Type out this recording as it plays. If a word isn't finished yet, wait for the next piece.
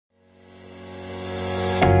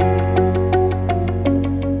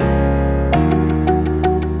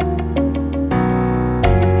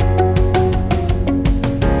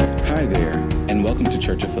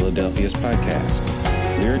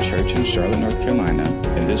Charlotte, North Carolina,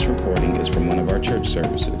 and this recording is from one of our church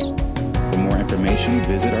services. For more information,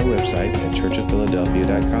 visit our website at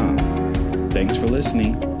churchofphiladelphia.com. Thanks for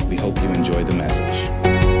listening. We hope you enjoy the message.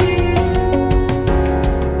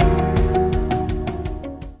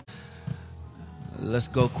 Let's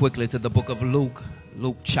go quickly to the book of Luke.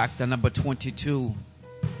 Luke chapter number 22.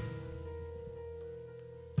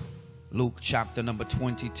 Luke chapter number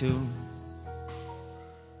 22.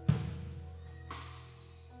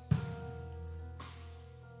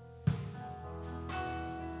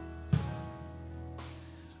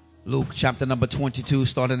 Luke chapter number 22,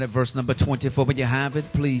 starting at verse number 24. When you have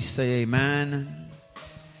it, please say amen.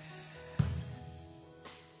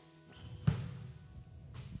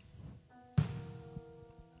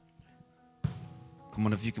 Come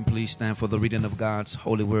on, if you can please stand for the reading of God's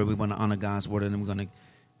holy word. We want to honor God's word, and then we're going to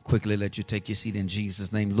quickly let you take your seat in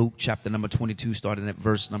Jesus' name. Luke chapter number 22, starting at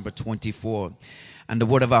verse number 24. And the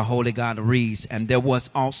word of our holy God reads, "And there was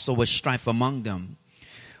also a strife among them,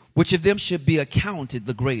 which of them should be accounted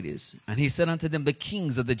the greatest? And he said unto them, the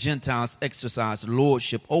kings of the Gentiles exercise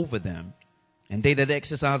lordship over them, and they that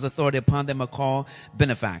exercise authority upon them are called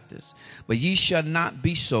benefactors. But ye shall not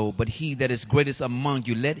be so, but he that is greatest among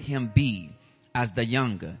you, let him be as the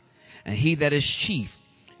younger, and he that is chief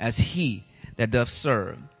as he that doth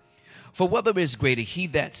serve. For whether is greater, he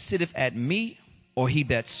that sitteth at meat, or he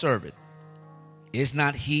that serveth? Is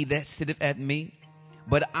not he that sitteth at meat?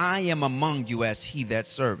 But I am among you as he that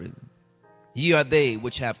serveth. Ye are they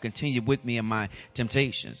which have continued with me in my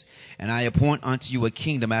temptations, and I appoint unto you a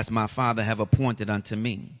kingdom, as my Father have appointed unto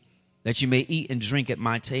me, that you may eat and drink at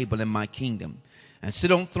my table in my kingdom, and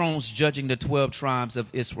sit on thrones judging the 12 tribes of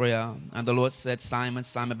Israel. And the Lord said, Simon,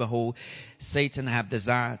 Simon, behold, Satan hath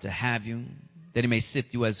desired to have you, that he may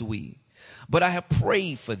sift you as wheat. But I have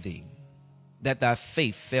prayed for thee, that thy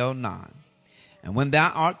faith fail not. And when thou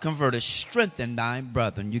art converted, strengthen thy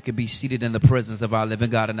brethren." You can be seated in the presence of our living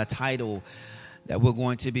God. And the title that we're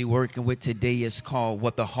going to be working with today is called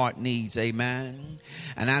What the Heart Needs. Amen.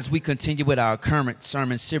 And as we continue with our current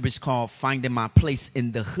sermon series called Finding My Place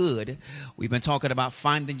in the Hood, we've been talking about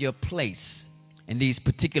finding your place in these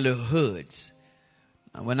particular hoods.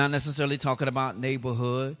 We're not necessarily talking about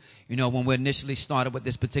neighborhood. You know, when we initially started with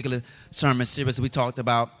this particular sermon series, we talked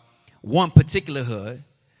about one particular hood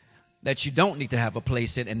that you don't need to have a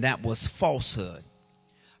place in, and that was falsehood.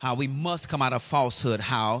 How we must come out of falsehood,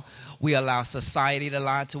 how we allow society to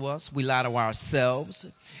lie to us, we lie to ourselves.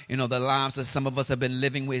 You know, the lives that some of us have been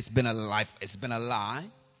living with, it's been a lie.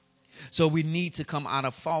 So we need to come out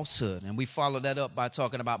of falsehood, and we followed that up by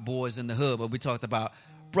talking about boys in the hood, but we talked about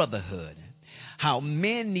brotherhood, how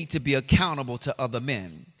men need to be accountable to other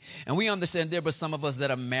men. And we understand there are some of us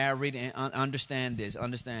that are married and understand this.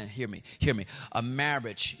 Hear me. A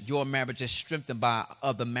marriage, your marriage is strengthened by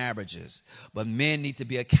other marriages. But men need to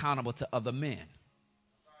be accountable to other men.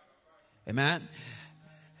 Amen?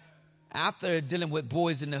 After dealing with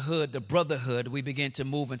boys in the hood, the brotherhood, we began to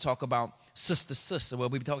move and talk about sister, where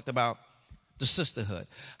we talked about the sisterhood.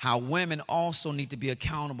 How women also need to be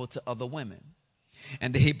accountable to other women.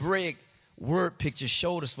 And the Hebraic word picture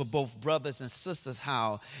showed us for both brothers and sisters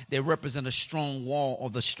how they represent a strong wall or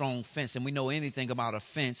the strong fence. And we know anything about a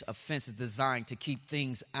fence is designed to keep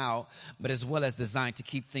things out, but as well as designed to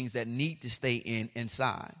keep things that need to stay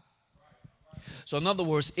inside. So in other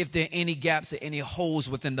words, if there are any gaps or any holes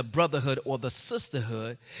within the brotherhood or the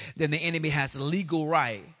sisterhood, then the enemy has a legal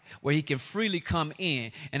right where he can freely come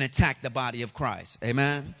in and attack the body of Christ.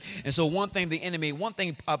 Amen. And so one thing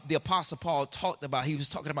the Apostle Paul talked about, he was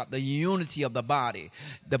talking about the unity of the body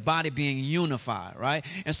being unified, right?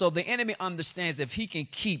 And so the enemy understands if he can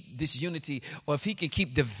keep this unity, or if he can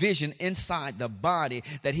keep division inside the body,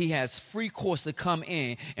 that he has free course to come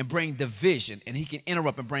in and bring division, and he can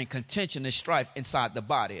interrupt and bring contention and strife inside the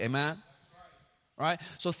body. Amen. Right?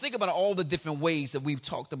 So think about all the different ways that we've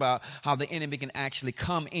talked about how the enemy can actually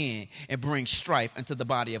come in and bring strife into the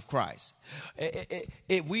body of Christ.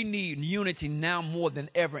 We need unity now more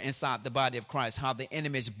than ever inside the body of Christ, how the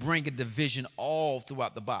enemy is bringing division all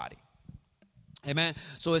throughout the body. Amen?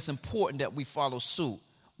 So it's important that we follow suit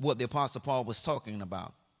what the Apostle Paul was talking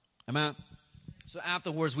about. Amen? So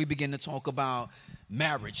afterwards, we begin to talk about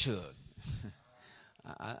marriagehood.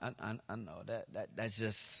 I know that's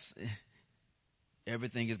just...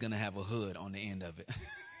 Everything is going to have a hood on the end of it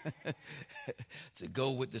to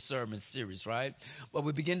go with the sermon series, right? But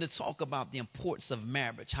we begin to talk about the importance of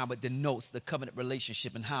marriage, how it denotes the covenant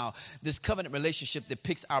relationship, and how this covenant relationship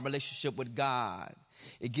depicts our relationship with God.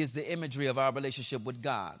 It gives the imagery of our relationship with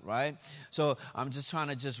God, right? So I'm just trying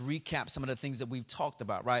to recap some of the things that we've talked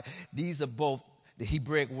about, right? These are the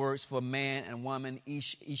Hebraic words for man and woman,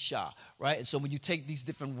 isha, right? And so when you take these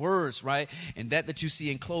different words, right, and that you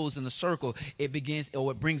see enclosed in the circle, it begins,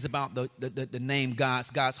 or it brings about the name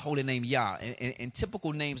God's holy name, Yah. And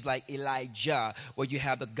typical names like Elijah, where you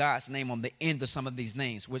have the God's name on the end of some of these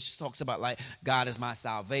names, which talks about like God is my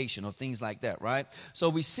salvation or things like that, right? So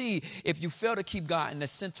we see if you fail to keep God in the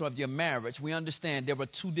center of your marriage, we understand there were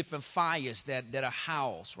two different fires that are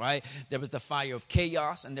housed, right? There was the fire of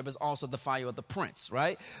chaos and there was also the fire of the prince,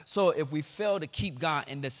 right? So if we fail to keep God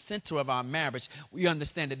in the center of our marriage, we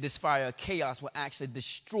understand that this fire of chaos will actually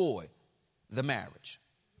destroy the marriage,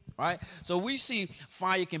 right? So we see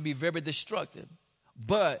fire can be very destructive.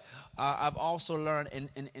 But I've also learned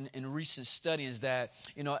in recent studies that,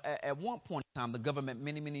 you know, at one point in time, the government,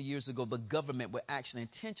 many years ago, the government would actually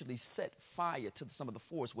intentionally set fire to some of the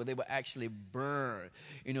forests where they would actually burn,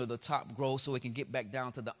 you know, the top growth so it can get back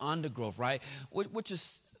down to the undergrowth, right? Which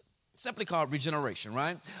is simply called regeneration,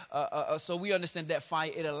 right? So we understand that fire,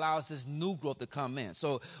 it allows this new growth to come in.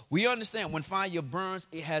 So we understand when fire burns,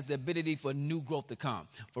 it has the ability for new growth to come,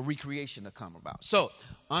 for recreation to come about. So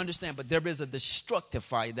understand, but there is a destructive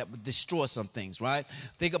fire that would destroy some things, right?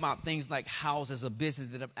 Think about things like houses or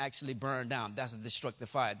businesses that have actually burned down. That's a destructive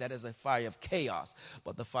fire. That is a fire of chaos.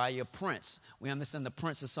 But the fire of prince, we understand the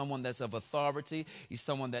prince is someone that's of authority. He's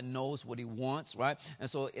someone that knows what he wants, right? And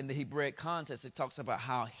so in the Hebraic context, it talks about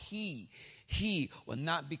how he will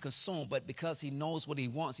not be consumed, but because he knows what he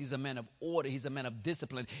wants, he's a man of order, he's a man of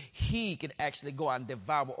discipline, he can actually go out and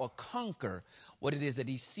devour or conquer what it is that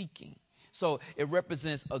he's seeking. So it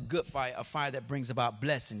represents a good fire, a fire that brings about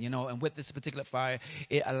blessing, you know. And with this particular fire,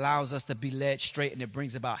 it allows us to be led straight, and it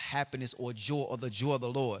brings about happiness or joy or the joy of the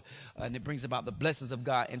Lord. And it brings about the blessings of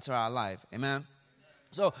God into our life. Amen.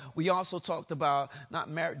 So we also talked about not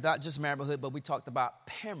just marriagehood, but we talked about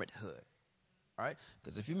parenthood. All right?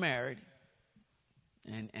 Because if you're married,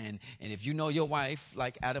 and if you know your wife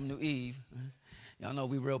like Adam knew Eve, y'all know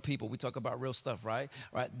we real people. We talk about real stuff, right?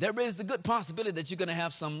 Right. There is the good possibility that you're going to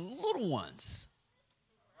have some little ones.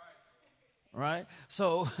 Right?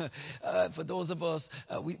 So for those of us,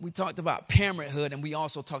 we talked about parenthood, and we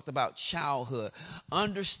also talked about childhood.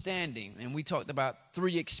 Understanding, and we talked about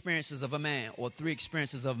 3 experiences of a man or 3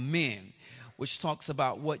 experiences of men, which talks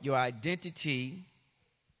about what your identity,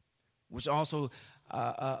 which also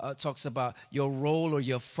talks about your role or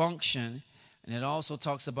your function, and it also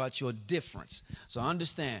talks about your difference. So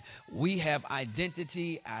understand, we have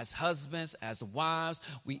identity as husbands, as wives.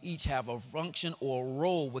 We each have a function or a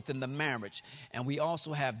role within the marriage. And we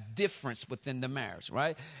also have difference within the marriage,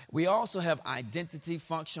 right? We also have identity,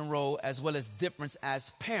 function, role, as well as difference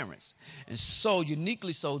as parents. And so,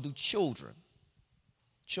 uniquely so, do children.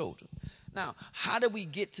 Children. Now, how do we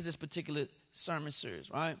get to this particular sermon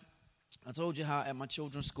series, right? I told you how at my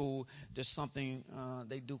children's school there's something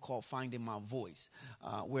they do called Finding My Voice,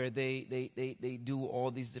 where they do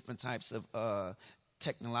all these different types of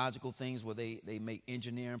technological things, where they make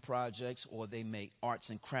engineering projects or they make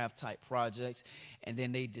arts and craft type projects, and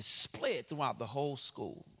then they display it throughout the whole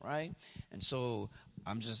school, right? And so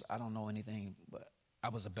I don't know anything, but I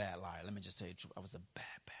was a bad liar. Let me just tell you the truth. I was a bad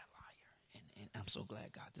liar, and I'm so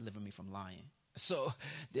glad God delivered me from lying. So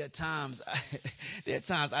there are times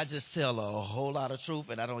I just tell a whole lot of truth,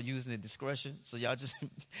 and I don't use any discretion. So y'all just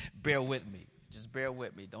bear with me. Just bear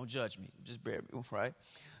with me. Don't judge me. Just bear with me, right?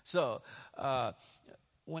 So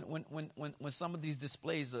when some of these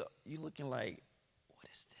displays are, you looking like, what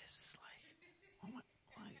is this? Like, oh my,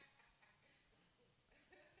 like,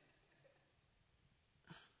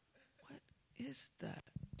 what is that?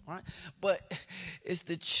 Right? But it's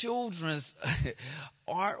the children's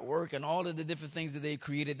artwork and all of the different things that they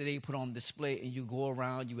created that they put on display, and you go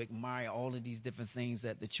around, you admire all of these different things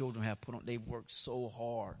that the children have put on. They've worked so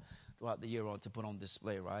hard throughout the year to put on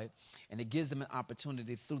display, right? And it gives them an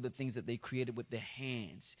opportunity through the things that they created with their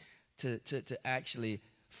hands to actually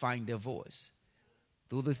find their voice.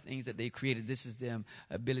 Through the things that they created, this is their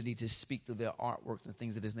ability to speak through their artwork and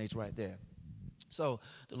things of this nature right there. So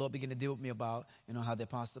the Lord began to deal with me about, you know, how the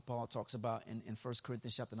Apostle Paul talks about in 1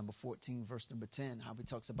 Corinthians chapter number 14, verse number 10, how he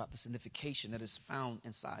talks about the signification that is found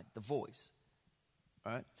inside the voice.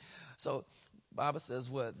 All right? So the Bible says,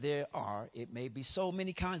 well, there are, it may be so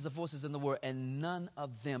many kinds of voices in the world, and none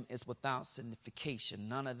of them is without signification.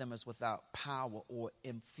 None of them is without power or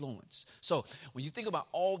influence. So when you think about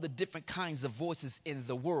all the different kinds of voices in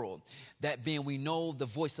the world, that being, we know the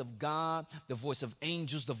voice of God, the voice of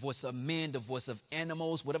angels, the voice of men, the voice of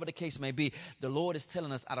animals, whatever the case may be, the Lord is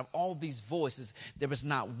telling us out of all these voices, there is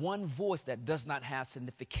not one voice that does not have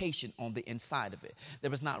signification on the inside of it.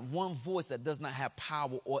 There is not one voice that does not have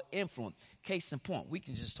power or influence. Case in point, we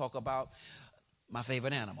can just talk about My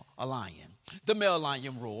favorite animal, a lion. The male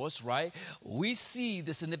lion roars, right? We see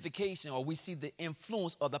the signification, or we see the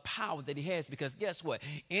influence or the power that he has, because guess what?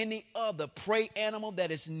 Any other prey animal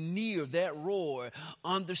that is near that roar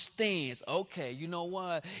understands, okay, you know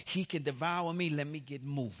what? He can devour me. Let me get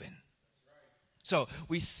moving. So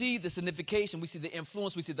we see the signification, we see the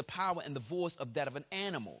influence, we see the power and the voice of that of an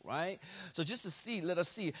animal, right? So just to see, let us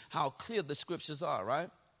see how clear the scriptures are, right?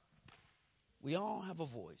 We all have a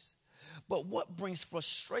voice. But what brings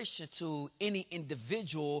frustration to any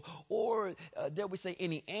individual, or dare we say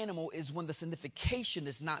any animal, is when the signification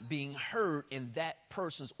is not being heard in that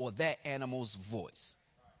person's or that animal's voice.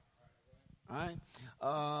 All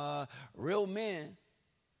right? Real men,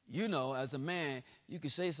 you know, as a man, you can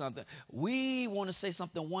say something. We want to say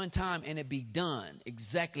something one time and it be done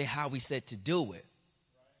exactly how we said to do it.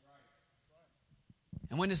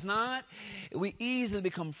 And when it's not, we easily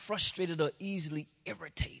become frustrated or easily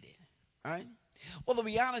irritated. All right? Well, the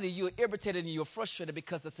reality, you're irritated and you're frustrated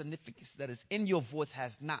because the significance that is in your voice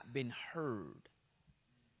has not been heard.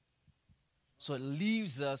 So it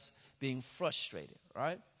leaves us being frustrated,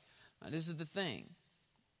 right? Now, this is the thing.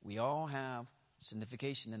 We all have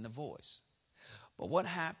signification in the voice. But what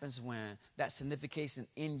happens when that signification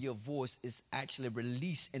in your voice is actually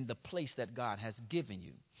released in the place that God has given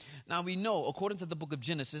you? Now, we know, according to the book of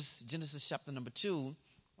Genesis chapter number 2,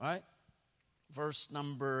 right? Verse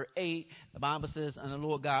number 8, the Bible says, and the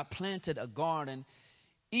Lord God planted a garden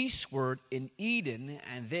eastward in Eden,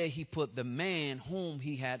 and there he put the man whom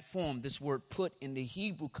he had formed. This word put in the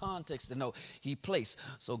Hebrew context to know he placed.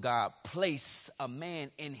 So God placed a man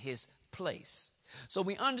in his place. So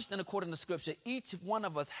we understand, according to scripture, each one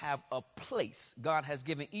of us have a place. God has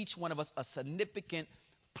given each one of us a significant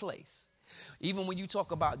place. Even when you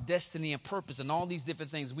talk about destiny and purpose and all these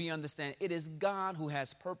different things, we understand it is God who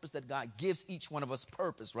has purpose, that God gives each one of us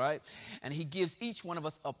purpose, right? And he gives each one of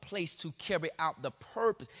us a place to carry out the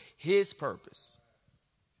purpose, his purpose,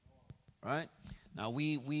 right? Now,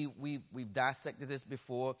 we've dissected this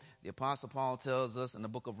before. The Apostle Paul tells us in the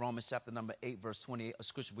book of Romans chapter number 8, verse 28, a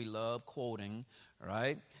scripture we love quoting,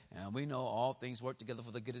 right? And we know all things work together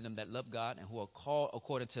for the good of them that love God and who are called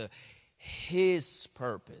according to his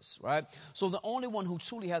purpose, right? So the only one who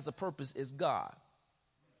truly has a purpose is God.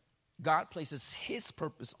 God places his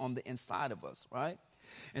purpose on the inside of us, right?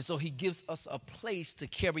 And so he gives us a place to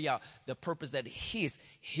carry out the purpose that his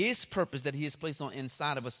purpose that he has placed on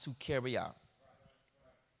inside of us to carry out.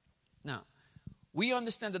 Now, we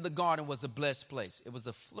understand that the garden was a blessed place. It was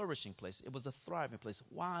a flourishing place. It was a thriving place.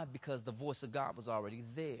 Why? Because the voice of God was already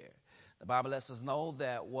there. The Bible lets us know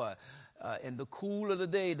that in the cool of the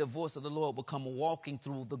day, the voice of the Lord will come walking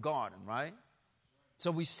through the garden, right? So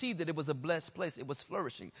we see that it was a blessed place. It was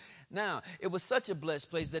flourishing. Now, it was such a blessed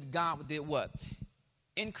place that God did what?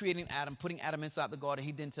 In creating Adam, putting Adam inside the garden,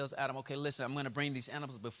 he then tells Adam, okay, listen, I'm going to bring these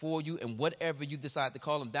animals before you, and whatever you decide to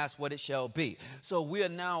call them, that's what it shall be. So we are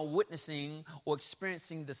now witnessing or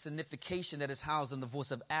experiencing the signification that is housed in the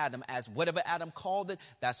voice of Adam, as whatever Adam called it,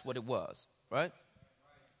 that's what it was, right?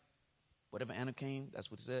 Whatever animal came,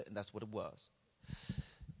 that's what it said, and that's what it was.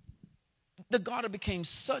 The garden became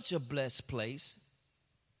such a blessed place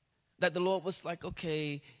that the Lord was like,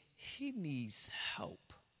 okay, he needs help.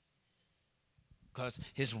 Because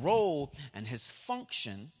his role and his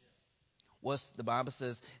function was, the Bible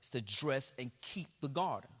says, is to dress and keep the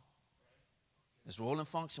garden. His role and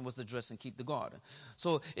function was to dress and keep the garden.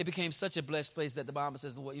 So it became such a blessed place that the Bible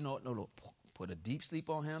says, well, you know what, no, put a deep sleep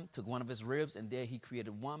on him, took one of his ribs, and there he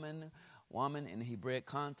created woman. Woman in the Hebraic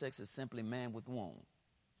context is simply man with womb.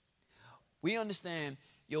 We understand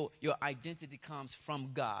your identity comes from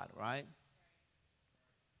God, right?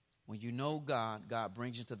 When you know God, God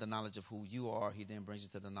brings you to the knowledge of who you are. He then brings you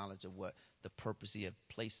to the knowledge of what the purpose he has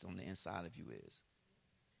placed on the inside of you is.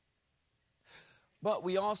 But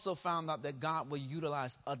we also found out that God will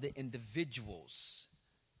utilize other individuals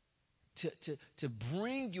to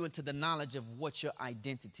bring you into the knowledge of what your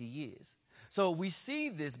identity is. So we see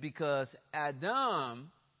this because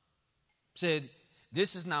Adam said,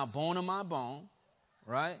 this is now bone of my bone,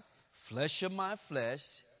 right? Flesh of my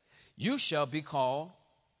flesh. You shall be called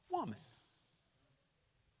woman.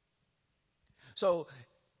 So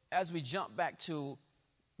as we jump back to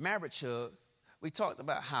marriagehood, we talked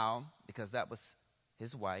about how, because that was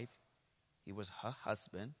his wife, he was her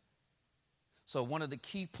husband. So one of the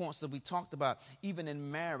key points that we talked about, even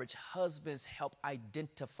in marriage, husbands help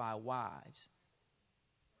identify wives.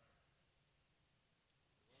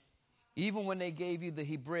 Even when they gave you the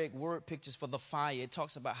Hebraic word pictures for the fire, it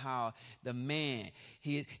talks about how the man,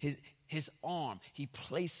 his arm, he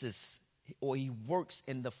places or he works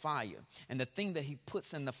in the fire. And the thing that he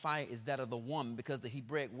puts in the fire is that of the woman, because the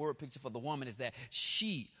Hebraic word picture for the woman is that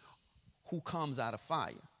she who comes out of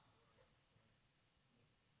fire.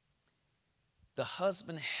 The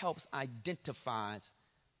husband helps identifies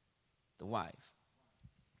the wife.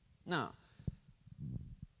 Now,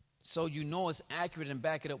 so you know it's accurate and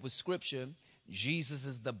back it up with scripture. Jesus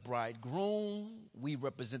is the bridegroom. We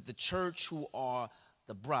represent the church, who are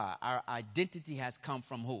the bride. Our identity has come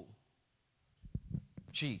from who?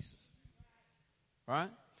 Jesus. Right?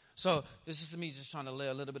 So this is me just trying to lay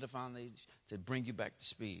a little bit of foundation to bring you back to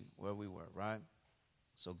speed where we were, right?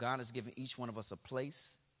 So God has given each one of us a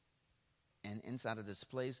place. And inside of this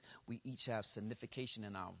place, we each have signification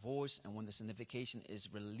in our voice. And when the signification is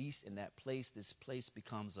released in that place, this place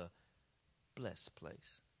becomes a blessed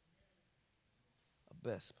place. A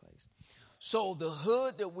best place. So the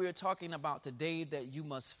hood that we're talking about today that you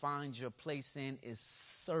must find your place in is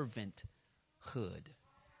servanthood.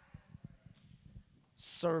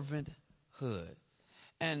 Servanthood.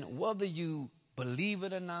 And whether you believe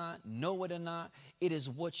it or not, know it or not, it is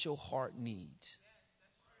what your heart needs.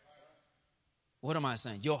 What am I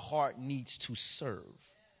saying? Your heart needs to serve.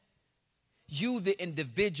 You, the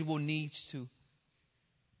individual, needs to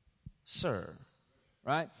serve.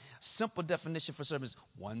 Right? Simple definition for service: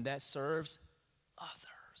 one that serves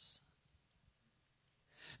others.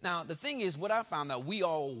 Now, the thing is, what I found out, we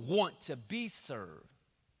all want to be served.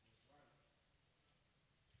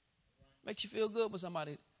 Makes you feel good when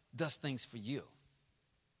somebody does things for you.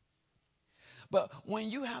 But when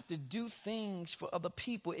you have to do things for other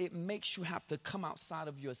people, it makes you have to come outside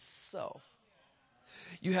of yourself.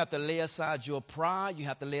 You have to lay aside your pride. You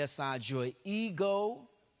have to lay aside your ego.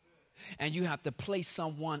 And you have to place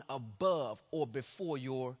someone above or before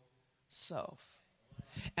yourself.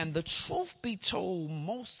 And the truth be told,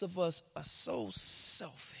 most of us are so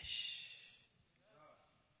selfish.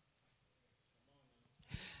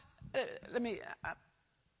 Let me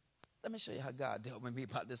show you how God dealt with me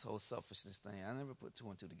about this whole selfishness thing. I never put two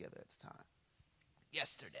and two together at the time.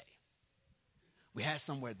 Yesterday, we had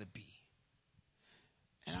somewhere to be.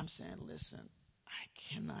 And I'm saying, listen, I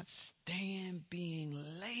cannot stand being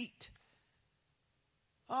late.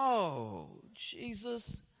 Oh,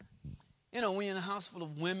 Jesus. You know, when you're in a house full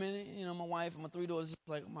of women, you know, my wife and my three daughters, it's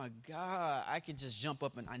like, oh my God, I can just jump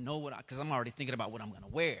up and I know because I'm already thinking about what I'm going to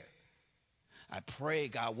wear. I pray,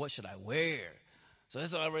 God, what should I wear? So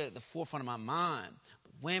that's already at the forefront of my mind.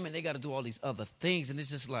 But women, they got to do all these other things. And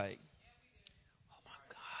it's just like, oh my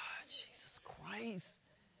God, Jesus Christ.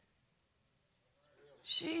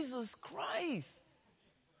 Jesus Christ.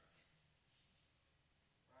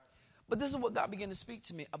 But this is what God began to speak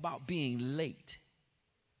to me about being late.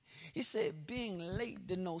 He said being late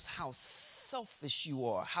denotes how selfish you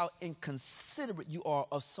are, how inconsiderate you are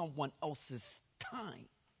of someone else's time.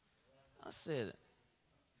 I said,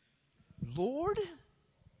 Lord,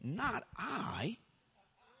 not I.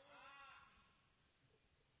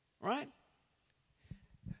 Right?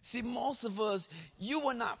 See, most of us, you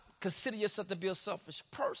would not consider yourself to be a selfish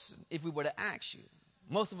person if we were to ask you.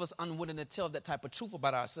 Most of us unwilling to tell that type of truth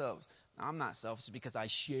about ourselves. I'm not selfish because I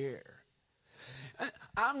share.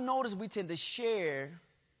 I've noticed we tend to share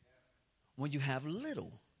when you have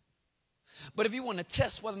little. But if you want to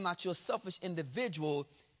test whether or not you're a selfish individual,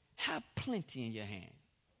 have plenty in your hand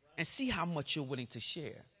and see how much you're willing to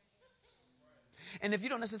share. And if you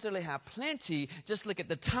don't necessarily have plenty, just look at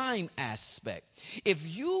the time aspect. If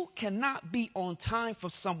you cannot be on time for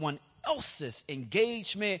someone else's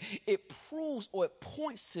engagement, it proves or it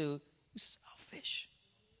points to you're selfish.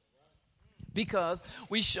 Because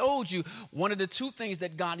we showed you one of the two things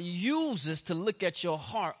that God uses to look at your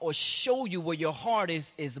heart or show you where your heart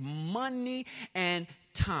is money and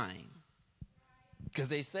time. Because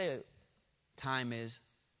they say time is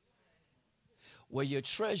where your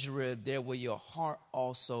treasure is, there will your heart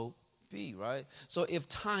also be, right? So if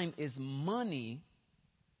time is money,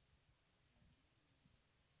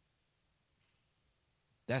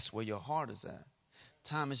 that's where your heart is at.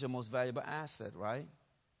 Time is your most valuable asset, right?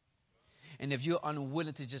 And if you're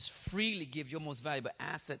unwilling to just freely give your most valuable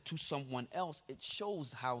asset to someone else, it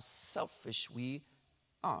shows how selfish we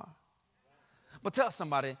are. But tell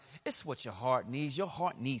somebody, it's what your heart needs. Your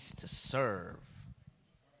heart needs to serve.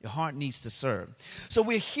 Your heart needs to serve. So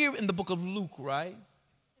we're here in the book of Luke, right?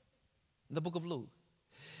 In the book of Luke.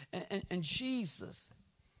 And Jesus,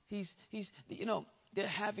 he's you know, they're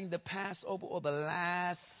having the Passover or the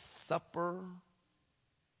Last Supper.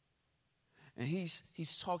 And he's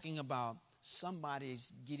talking about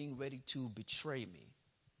somebody's getting ready to betray me.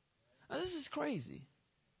 Now, this is crazy.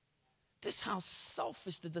 This is how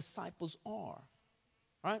selfish the disciples are,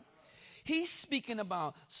 right? He's speaking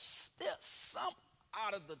about some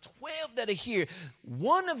out of the 12 that are here,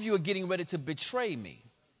 one of you are getting ready to betray me.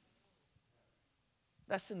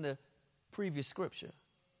 That's in the previous scripture.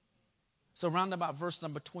 So round about verse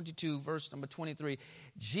number 22, verse number 23,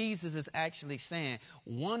 Jesus is actually saying,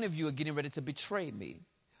 one of you are getting ready to betray me.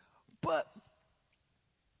 But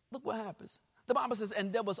look what happens. The Bible says,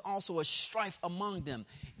 and there was also a strife among them.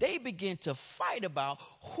 They began to fight about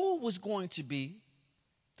who was going to be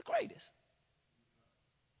the greatest.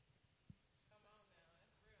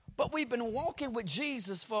 But we've been walking with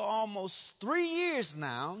Jesus for almost 3 years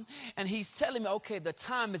now, and he's telling me, okay, the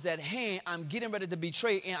time is at hand. I'm getting ready to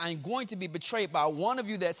betray, and I'm going to be betrayed by one of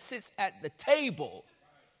you that sits at the table.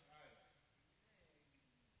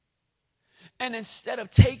 And instead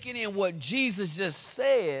of taking in what Jesus just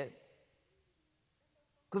said,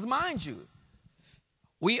 because mind you,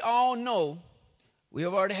 we all know, we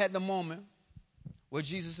have already had the moment where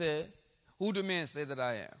Jesus said, who do men say that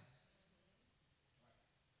I am?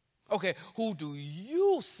 Okay, who do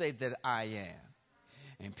you say that I am?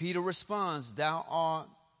 And Peter responds, thou art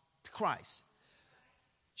Christ.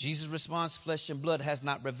 Jesus responds, flesh and blood has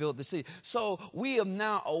not revealed this to you. So we are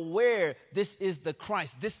now aware this is the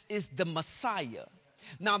Christ. This is the Messiah.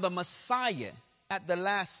 Now the Messiah at the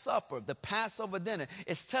Last Supper, the Passover dinner,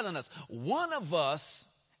 is telling us one of us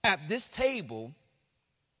at this table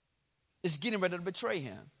is getting ready to betray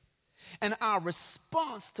him. And our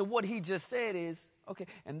response to what he just said is, okay,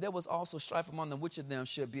 and there was also strife among them, which of them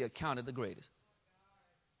should be accounted the greatest.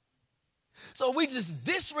 So we just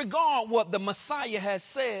disregard what the Messiah has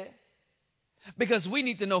said because we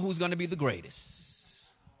need to know who's going to be the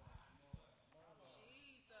greatest.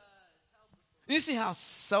 You see how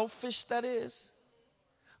selfish that is?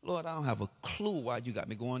 Lord, I don't have a clue why you got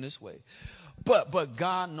me going this way. But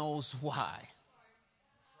God knows why.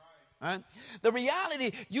 Right? The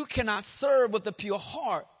reality, you cannot serve with a pure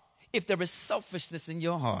heart if there is selfishness in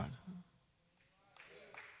your heart.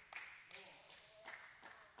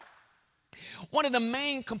 One of the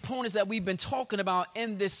main components that we've been talking about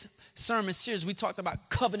in this sermon series, we talked about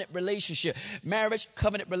covenant relationship, marriage,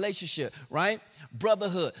 covenant relationship, right?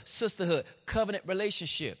 Brotherhood, sisterhood, covenant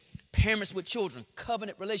relationship, parents with children,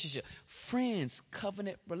 covenant relationship, friends,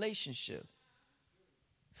 covenant relationship.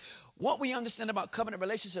 What we understand about covenant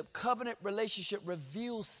relationship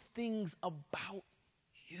reveals things about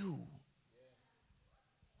you.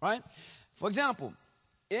 Right? For example,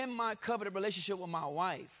 in my covenant relationship with my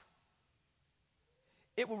wife,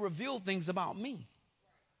 it will reveal things about me.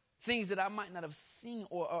 Things that I might not have seen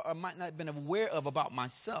or might not have been aware of about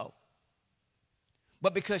myself.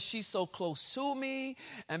 But because she's so close to me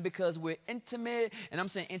and because we're intimate, and I'm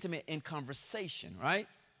saying intimate in conversation, right?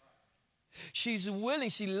 She's willing,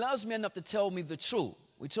 she loves me enough to tell me the truth.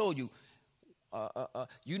 We told you,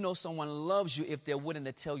 you know someone loves you if they're willing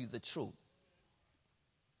to tell you the truth.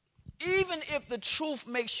 Even if the truth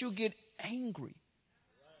makes you get angry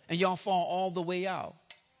and y'all fall all the way out.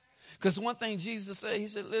 Because one thing Jesus said, he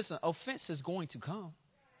said, listen, offense is going to come.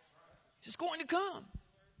 It's going to come.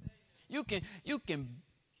 You can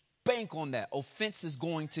bank on that. Offense is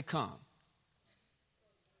going to come.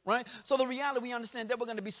 Right? So the reality, we understand there were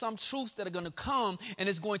going to be some truths that are going to come and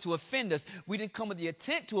it's going to offend us. We didn't come with the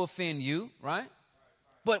intent to offend you, right?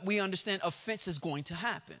 But we understand offense is going to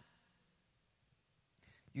happen.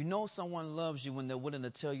 You know someone loves you when they're willing to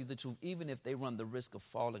tell you the truth, even if they run the risk of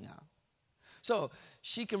falling out. So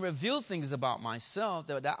she can reveal things about myself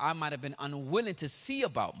that I might have been unwilling to see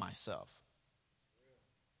about myself.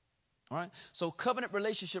 All right? So covenant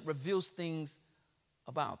relationship reveals things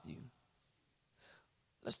about you.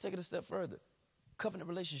 Let's take it a step further. Covenant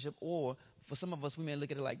relationship, or for some of us, we may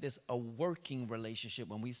look at it like this, a working relationship.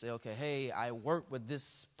 When we say, okay, hey, I work with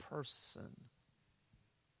this person.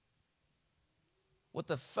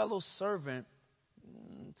 With a fellow servant,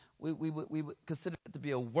 we would consider it to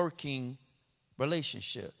be a working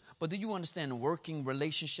relationship. But do you understand working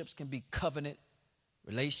relationships can be covenant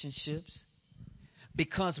relationships?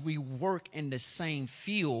 Because we work in the same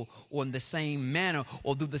field or in the same manner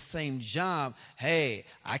or do the same job, hey,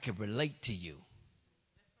 I can relate to you.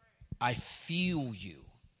 I feel you.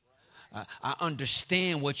 I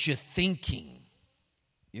understand what you're thinking.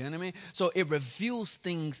 You know what I mean? So it reveals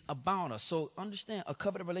things about us. So understand, a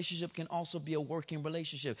covenant relationship can also be a working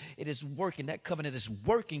relationship. It is working. That covenant is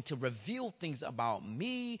working to reveal things about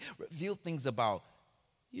me, reveal things about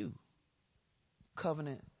you.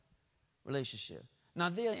 Covenant relationship. Now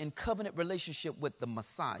they're in covenant relationship with the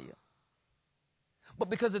Messiah. But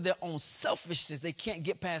because of their own selfishness, they can't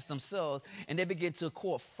get past themselves, and they begin to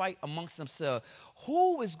fight amongst themselves.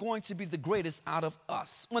 Who is going to be the greatest out of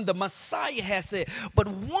us? When the Messiah has said, but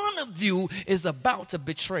one of you is about to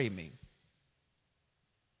betray me.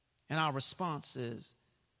 And our response is,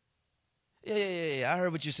 yeah, I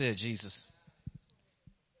heard what you said, Jesus.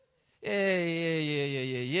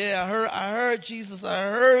 Yeah, I heard Jesus, I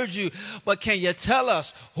heard you. But can you tell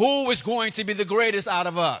us who is going to be the greatest out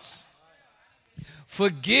of us?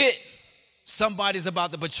 Forget somebody's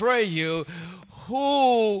about to betray you.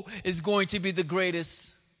 Who is going to be the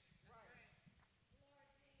greatest?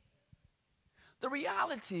 The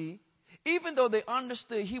reality, even though they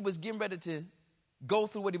understood he was getting ready to go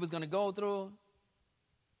through what he was going to go through,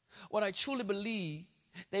 what I truly believe,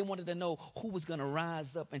 they wanted to know who was going to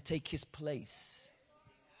rise up and take his place.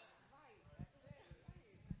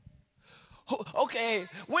 Okay,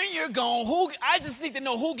 when you're gone, I just need to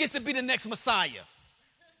know who gets to be the next Messiah.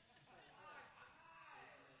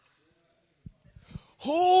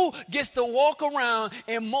 Who gets to walk around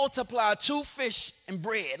and multiply 2 fish and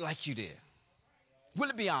bread like you did? Will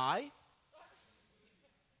it be I?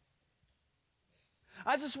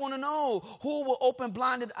 I just want to know who will open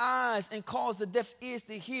blinded eyes and cause the deaf ears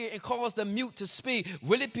to hear and cause the mute to speak.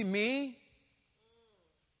 Will it be me?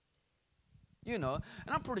 You know,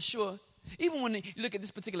 and I'm pretty sure, even when you look at this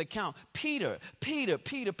particular account, Peter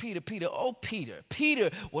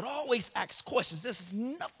would always ask questions. There's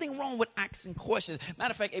nothing wrong with asking questions.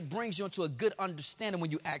 Matter of fact, it brings you into a good understanding when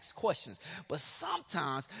you ask questions. But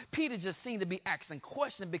sometimes Peter just seemed to be asking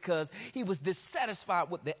questions because he was dissatisfied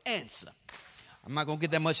with the answer. I'm not going to get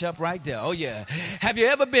that much help right there. Oh, yeah. Have you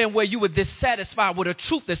ever been where you were dissatisfied with a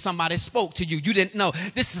truth that somebody spoke to you? You didn't know,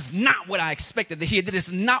 this is not what I expected to hear. This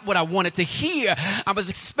is not what I wanted to hear. I was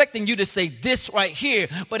expecting you to say this right here.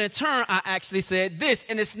 But in turn, I actually said this,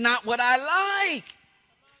 and it's not what I like.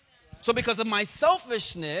 So because of my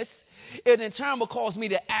selfishness, it in turn will cause me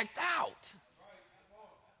to act out.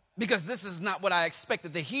 Because this is not what I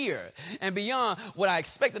expected to hear. And beyond what I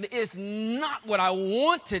expected, it's not what I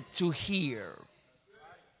wanted to hear.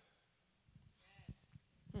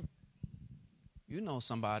 You know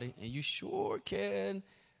somebody, and you sure can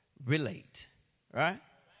relate, right?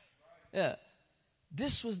 Yeah.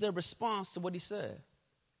 This was their response to what he said.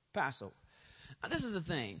 Passover. Now, this is the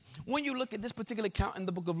thing. When you look at this particular account in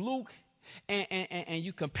the book of Luke, and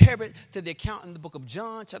you compare it to the account in the book of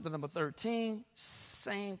John, chapter number 13,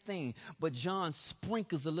 same thing. But John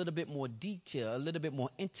sprinkles a little bit more detail, a little bit more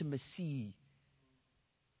intimacy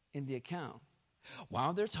in the account.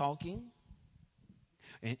 While they're talking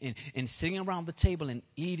and sitting around the table and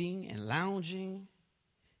eating and lounging,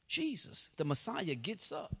 Jesus, the Messiah,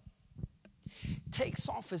 gets up, takes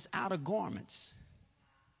off his outer garments.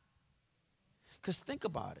 Because think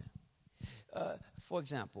about it. For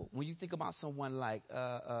example, when you think about someone like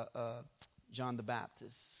John the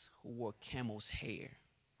Baptist, who wore camel's hair,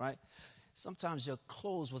 right? Sometimes your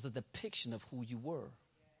clothes was a depiction of who you were,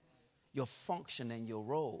 your function and your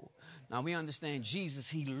role. Now, we understand Jesus,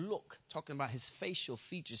 he looked, talking about his facial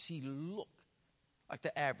features, he looked like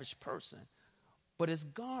the average person. But his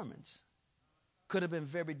garments could have been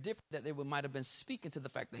very different, that they might have been speaking to the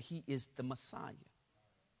fact that he is the Messiah.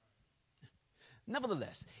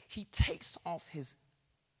 Nevertheless, he takes off his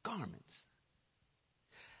garments,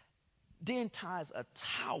 then ties a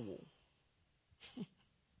towel.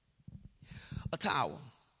 A towel.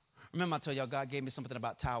 Remember I told y'all God gave me something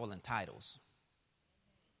about towel and titles.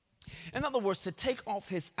 In other words, to take off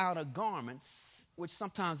his outer garments, which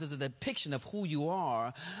sometimes is a depiction of who you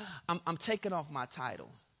are, I'm taking off my title.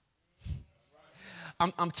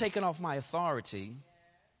 I'm taking off my authority,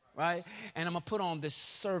 right? And I'm going to put on this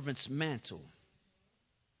servant's mantle.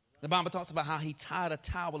 The Bible talks about how he tied a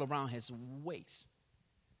towel around his waist,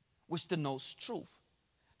 which denotes truth.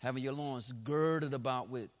 Having your loins girded about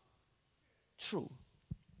with truth.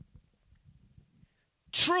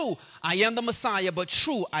 True, I am the Messiah, but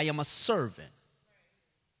true, I am a servant.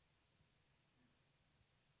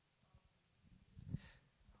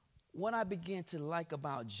 What I began to like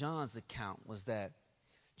about John's account was that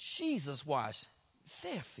Jesus washed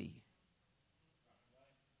their feet.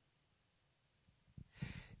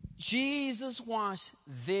 Jesus washed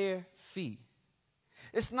their feet.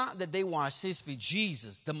 It's not that they washed his feet.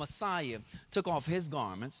 Jesus, the Messiah, took off his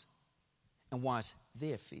garments and washed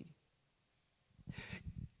their feet.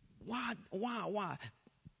 Why?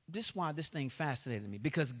 This is why this thing fascinated me.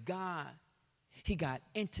 Because God, he got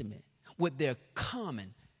intimate with their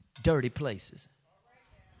common dirty places.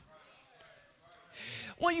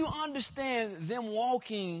 When you understand them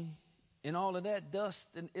walking in all of that dust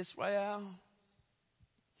in Israel,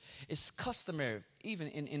 It's customary, even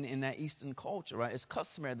in that Eastern culture, right? It's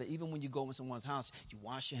customary that even when you go in someone's house, you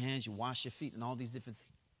wash your hands, you wash your feet, and all these different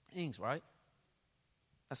things, right?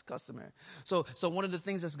 That's customary. So one of the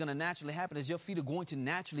things that's going to naturally happen is your feet are going to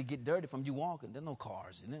naturally get dirty from you walking. There's no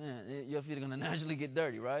cars. Your feet are going to naturally get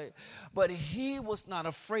dirty, right? But he was not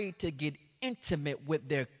afraid to get intimate with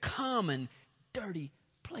their common dirty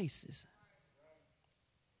places.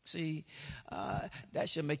 See, that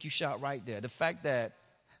should make you shout right there. The fact that,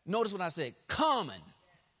 notice when I said common.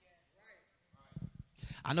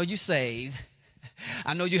 I know you saved.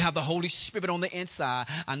 I know you have the Holy Spirit on the inside.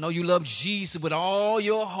 I know you love Jesus with all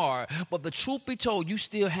your heart. But the truth be told, you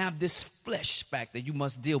still have this flesh back that you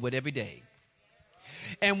must deal with every day.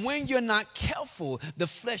 And when you're not careful, the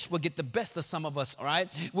flesh will get the best of some of us, all right?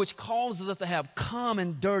 Which causes us to have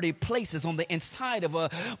common dirty places on the inside of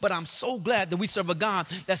us. But I'm so glad that we serve a God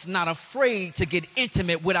that's not afraid to get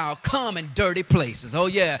intimate with our common dirty places. Oh,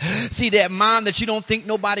 yeah. See, that mind that you don't think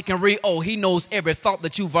nobody can read? Oh, he knows every thought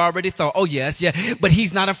that you've already thought. Oh, yes, yeah. But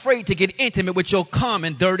he's not afraid to get intimate with your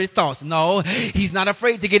common dirty thoughts. No, he's not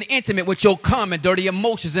afraid to get intimate with your common dirty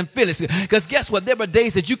emotions and feelings. Because guess what? There are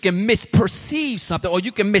days that you can misperceive something, or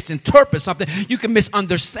you can misinterpret something, you can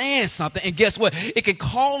misunderstand something, and guess what? It can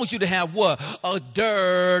cause you to have what? A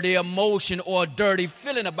dirty emotion or a dirty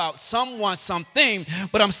feeling about someone, something.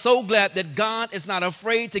 But I'm so glad that God is not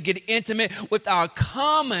afraid to get intimate with our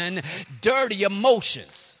common dirty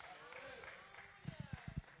emotions.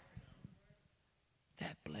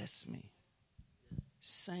 That blessed me.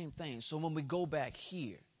 Same thing. So when we go back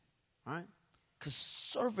here, right? Because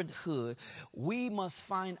servanthood, we must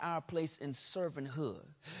find our place in servanthood.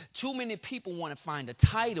 Too many people want to find a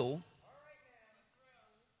title,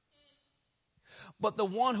 but the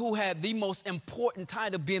one who had the most important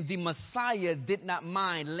title, being the Messiah, did not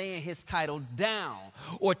mind laying his title down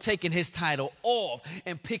or taking his title off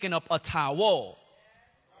and picking up a towel.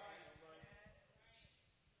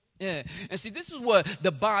 Yeah, and see, this is what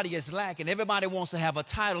the body is lacking. Everybody wants to have a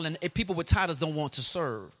title, and people with titles don't want to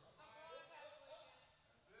serve.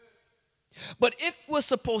 But if we're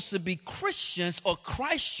supposed to be Christians or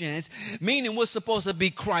Christians, meaning we're supposed to be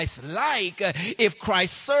Christ-like, if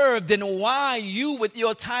Christ served, then why you with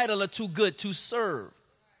your title are too good to serve?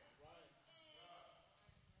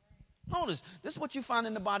 Notice, this is what you find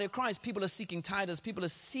in the body of Christ. People are seeking titles. People are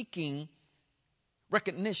seeking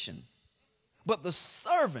recognition. But the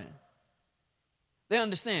servant, they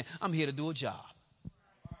understand, I'm here to do a job.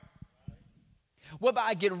 Whether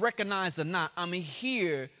I get recognized or not, I'm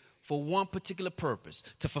here for one particular purpose,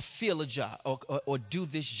 to fulfill a job or do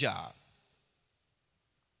this job.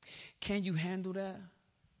 Can you handle that?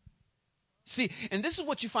 See, and this is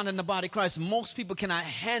what you find in the body of Christ. Most people cannot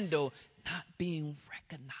handle not being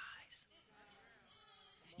recognized.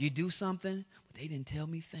 You do something, but they didn't tell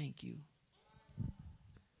me thank you.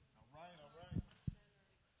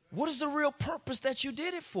 What is the real purpose that you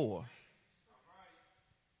did it for?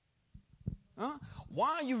 Huh?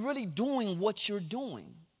 Why are you really doing what you're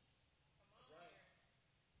doing?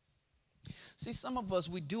 See, some of us,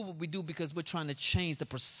 we do what we do because we're trying to change the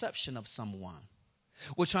perception of someone.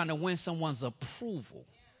 We're trying to win someone's approval,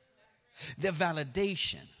 their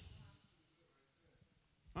validation.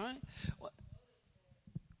 Right?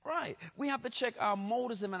 Right. We have to check our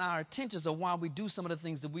motives and our intentions of why we do some of the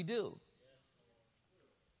things that we do.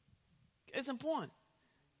 It's important.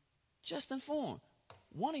 Just inform.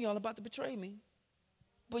 One of y'all about to betray me,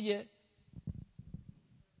 but yet,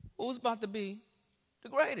 who's about to be the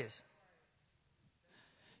greatest?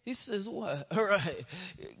 He says, what? All right.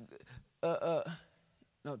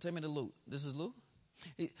 No, take me to Luke. This is Luke.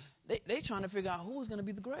 They trying to figure out who's going to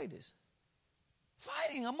be the greatest.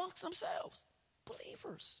 Fighting amongst themselves.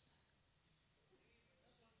 Believers.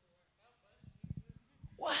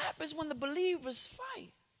 What happens when the believers fight?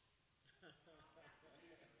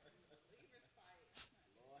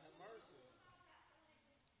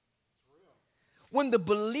 When the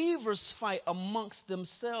believers fight amongst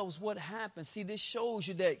themselves, what happens? See, this shows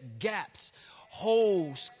you that gaps,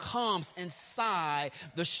 holes, comes inside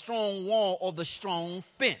the strong wall or the strong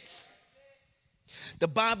fence. The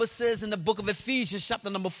Bible says in the book of Ephesians, chapter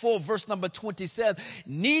number 4, verse number 27,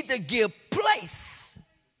 neither give place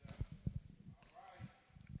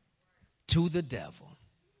to the devil.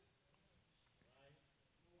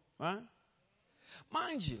 Right?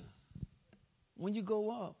 Mind you, when you go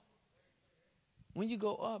up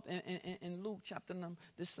in Luke chapter number,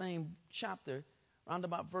 this same chapter, around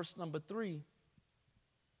about verse number 3,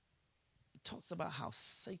 it talks about how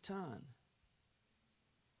Satan.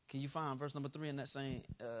 Can you find verse number 3 in that same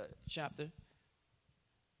chapter?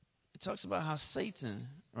 It talks about how Satan,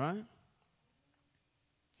 right?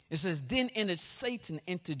 It says, then entered Satan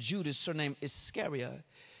into Judas, surnamed Iscariot,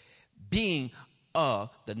 being of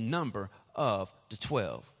the number of the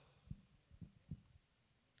 12.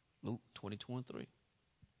 Luke 22:3.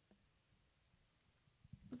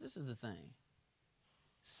 But this is the thing.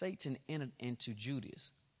 Satan entered into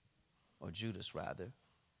Judas, or Judas rather.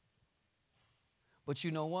 But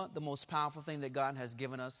you know what? The most powerful thing that God has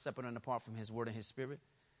given us, separate and apart from his word and his spirit,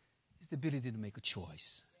 is the ability to make a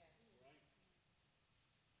choice.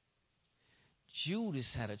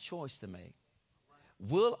 Judas had a choice to make.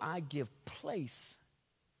 Will I give place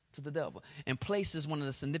to the devil? And place is one of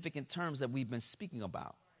the significant terms that we've been speaking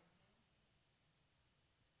about.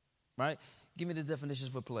 Right? Give me the definitions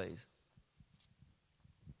for place.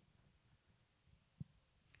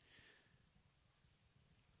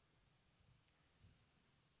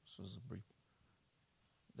 This was a brief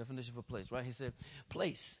definition for place, right? He said,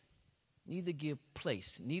 place, neither give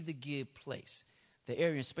place. The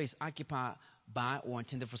area and space occupied by or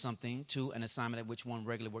intended for something, to an assignment at which one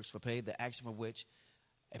regularly works for pay, the action for which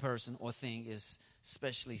a person or thing is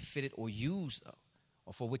specially fitted or used,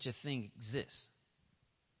 or for which a thing exists.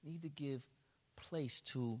 Neither give place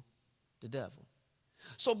to the devil.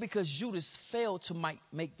 So because Judas failed to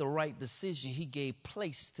make the right decision, he gave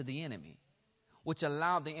place to the enemy, which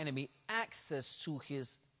allowed the enemy access to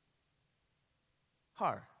his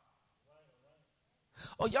heart.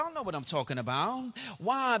 Oh, y'all know what I'm talking about.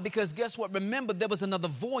 Why? Because guess what? Remember, there was another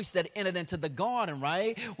voice that entered into the garden,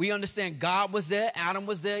 right? We understand God was there, Adam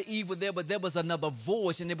was there, Eve was there, but there was another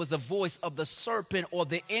voice, and it was the voice of the serpent or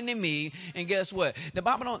the enemy. And guess what? The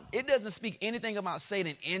Bible it doesn't speak anything about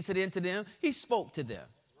Satan entered into them. He spoke to them.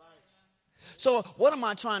 So what am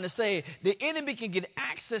I trying to say? The enemy can get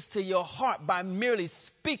access to your heart by merely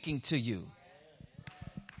speaking to you.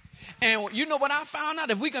 And you know what I found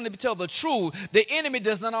out? If we're going to tell the truth, the enemy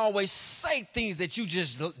does not always say things that you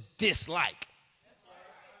just dislike.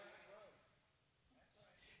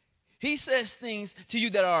 He says things to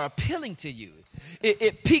you that are appealing to you.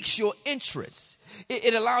 It piques your interest.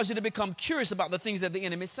 It allows you to become curious about the things that the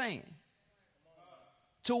enemy is saying,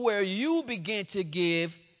 to where you begin to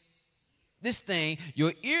give this thing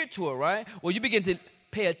your ear to it, right? Well, you begin to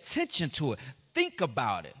pay attention to it. Think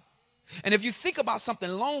about it. And if you think about something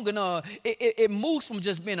long enough, it moves from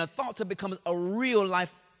just being a thought to becoming a real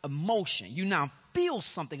life emotion. You now feel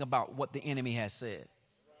something about what the enemy has said.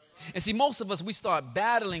 And see, most of us, we start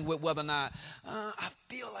battling with whether or not I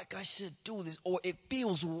feel like I should do this, or it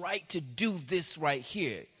feels right to do this right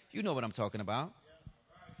here. You know what I'm talking about.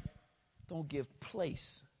 Don't give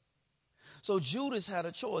place. So Judas had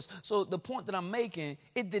a choice. So the point that I'm making,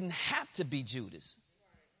 it didn't have to be Judas.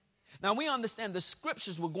 Now, we understand the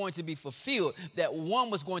scriptures were going to be fulfilled, that one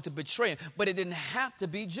was going to betray him, but it didn't have to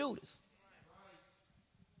be Judas.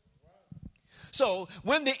 So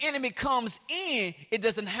when the enemy comes in, it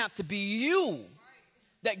doesn't have to be you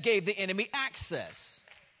that gave the enemy access.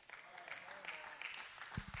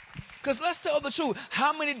 Because let's tell the truth,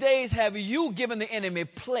 how many days have you given the enemy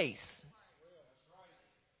place?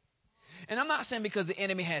 And I'm not saying because the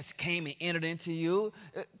enemy has came and entered into you,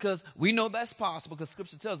 because we know that's possible because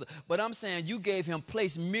Scripture tells us. But I'm saying you gave him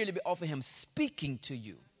place merely off of him speaking to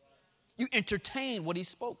you. You entertained what he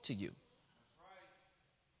spoke to you.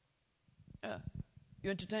 Yeah,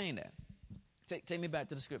 you entertained that. Take me back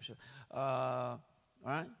to the Scripture. All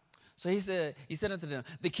right. So he said unto them,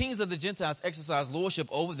 the kings of the Gentiles exercise lordship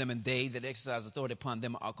over them, and they that exercise authority upon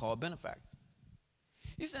them are called benefactors.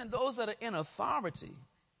 He said those that are in authority,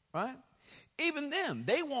 right? Even them,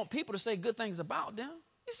 they want people to say good things about them.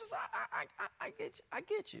 He says, I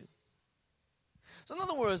get you. So in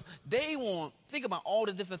other words, think about all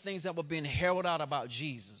the different things that were being heralded out about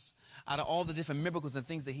Jesus, out of all the different miracles and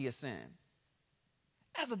things that he has seen.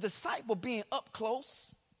 As a disciple being up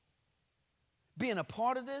close, being a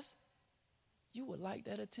part of this, you would like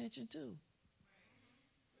that attention too.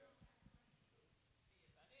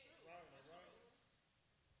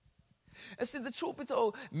 And see, the truth be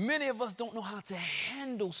told, many of us don't know how to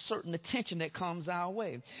handle certain attention that comes our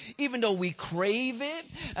way. Even though we crave it,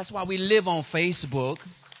 that's why we live on Facebook.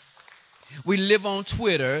 We live on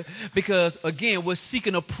Twitter because, again, we're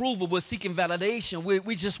seeking approval. We're seeking validation.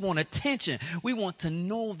 We just want attention. We want to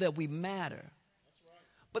know that we matter.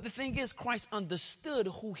 But the thing is, Christ understood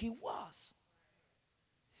who he was.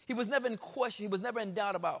 He was never in question. He was never in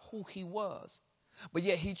doubt about who he was. But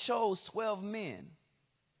yet he chose 12 men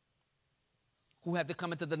who had to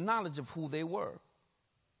come into the knowledge of who they were,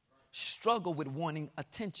 struggle with wanting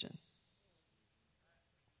attention.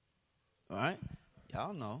 All right?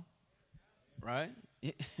 Y'all know, right?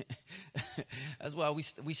 That's why we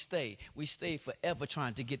stay. We stay forever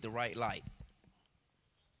trying to get the right light.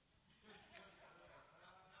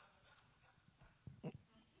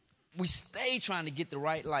 we stay trying to get the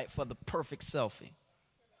right light for the perfect selfie.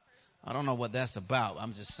 I don't know what that's about.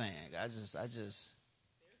 I'm just saying. I just,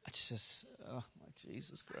 oh my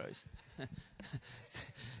Jesus Christ.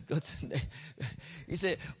 Go to, he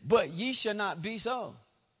said, but ye shall not be so.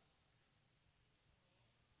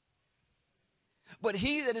 But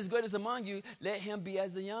he that is greatest among you, let him be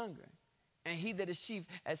as the younger. And he that is chief,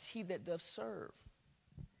 as he that doth serve.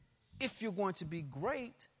 If you're going to be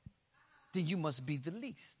great, then you must be the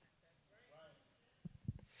least.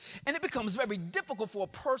 And it becomes very difficult for a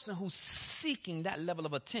person who's seeking that level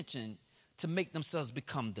of attention to make themselves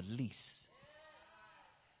become the least.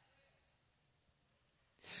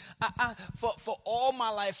 For all my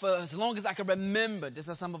life, for as long as I can remember, just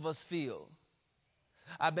as some of us feel,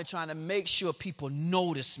 I've been trying to make sure people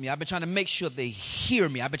notice me. I've been trying to make sure they hear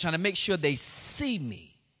me. I've been trying to make sure they see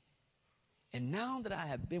me. And now that I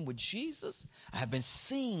have been with Jesus, I have been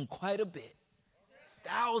seen quite a bit.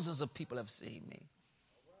 Thousands of people have seen me.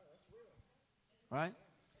 Right?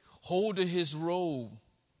 Holding his robe.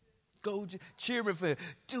 Go cheering for him.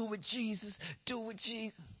 Do it, Jesus. Do it,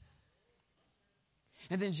 Jesus.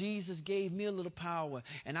 And then Jesus gave me a little power,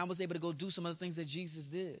 and I was able to go do some of the things that Jesus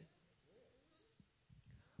did.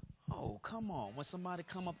 Oh, come on. When somebody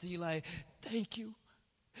come up to you like, thank you.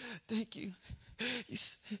 Thank you.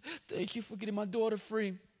 Thank you for getting my daughter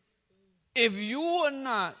free. If you are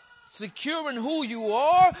not securing who you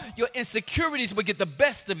are, your insecurities will get the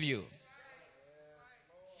best of you.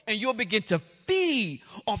 And you'll begin to feed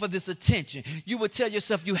off of this attention. You will tell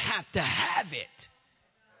yourself you have to have it.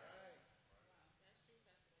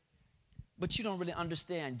 But you don't really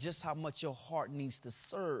understand just how much your heart needs to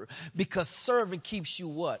serve. Because serving keeps you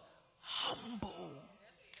what? Humble.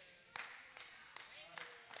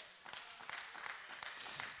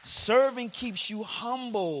 Serving keeps you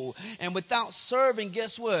humble. And without serving,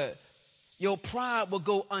 guess what? Your pride will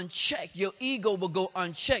go unchecked. Your ego will go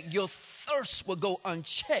unchecked. Your thirst will go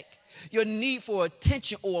unchecked. Your need for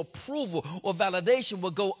attention or approval or validation will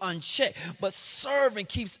go unchecked. But serving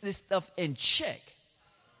keeps this stuff in check.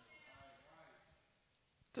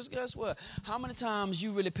 Because guess what? How many times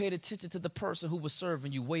you really paid attention to the person who was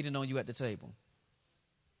serving you, waiting on you at the table?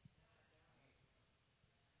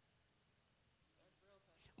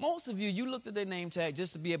 Most of you looked at their name tag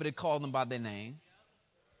just to be able to call them by their name.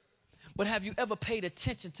 But have you ever paid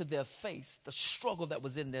attention to their face, the struggle that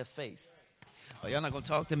was in their face? Oh, y'all not going to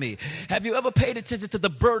talk to me. Have you ever paid attention to the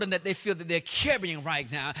burden that they feel that they're carrying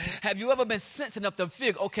right now? Have you ever been sensitive enough to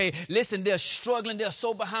figure, okay, listen, they're struggling, they're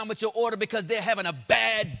so behind with your order because they're having a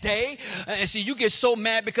bad day. And see, you get so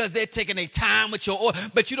mad because they're taking their time with your order,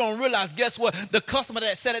 but you don't realize, guess what? The customer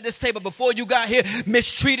that sat at this table before you got here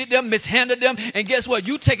mistreated them, mishandled them, and guess what?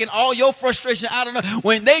 You taking all your frustration out of them.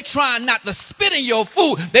 When they trying not to spit in your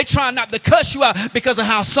food, they trying not to cuss you out because of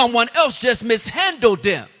how someone else just mishandled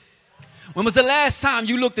them. When was the last time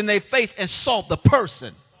you looked in their face and saw the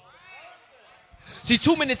person? See,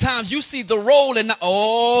 too many times you see the role and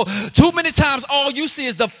too many times all you see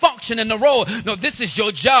is the function and the role. No, this is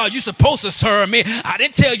your job. You're supposed to serve me. I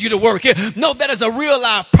didn't tell you to work here. No, that is a real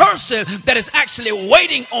live person that is actually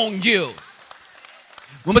waiting on you.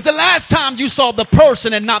 When was the last time you saw the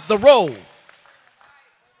person and not the role?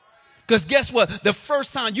 Because guess what? The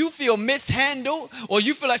first time you feel mishandled or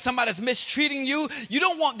you feel like somebody's mistreating you, you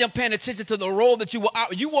don't want them paying attention to the role that you were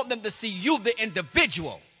out. You want them to see you, the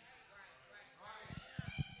individual.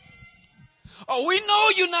 Oh, we know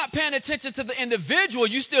you're not paying attention to the individual.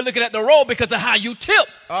 You're still looking at the role because of how you tip.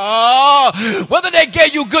 Oh, whether they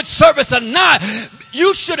gave you good service or not,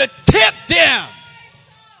 you should have tipped them.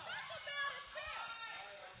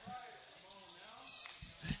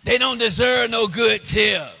 They don't deserve no good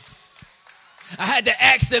tip. I had to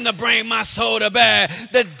ask them to bring my soda back.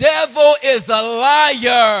 The devil is a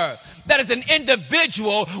liar. That is an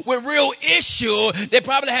individual with real issue. They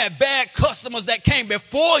probably had bad customers that came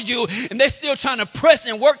before you, and they're still trying to press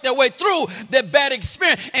and work their way through their bad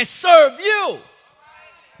experience and serve you.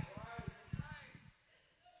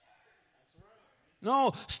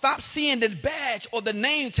 No, stop seeing the badge or the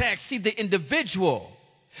name tag. See the individual.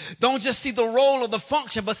 Don't just see the role or the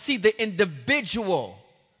function, but see the individual.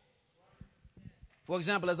 For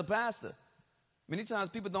example, as a pastor, many times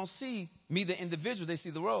people don't see me, the individual, they see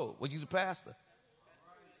the role. Well, you the pastor.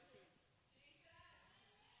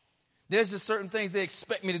 There's just certain things they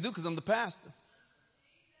expect me to do because I'm the pastor.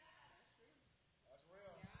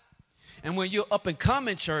 And when you're up and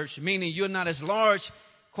coming church, meaning you're not as large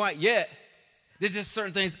quite yet, there's just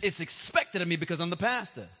certain things it's expected of me because I'm the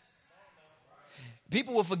pastor.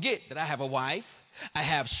 People will forget that I have a wife. I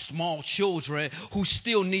have small children who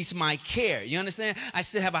still needs my care. You understand? I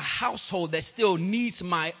still have a household that still needs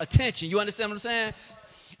my attention. You understand what I'm saying?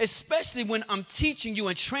 Especially when I'm teaching you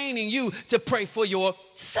and training you to pray for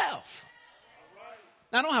yourself.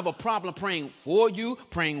 Now, I don't have a problem praying for you,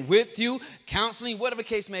 praying with you, counseling, whatever the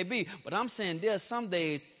case may be. But I'm saying there's some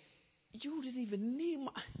days you didn't even need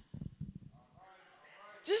my...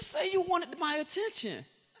 Just say you wanted my attention.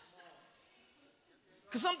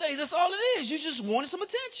 Because some days that's all it is. You just wanted some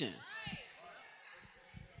attention.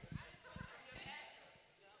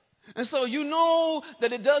 And so you know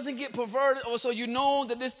that it doesn't get perverted, or so you know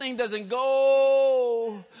that this thing doesn't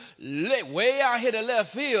go way out here to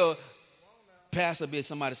left field. Pastor be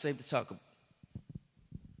somebody safe to talk about.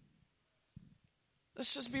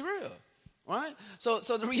 Let's just be real, right? So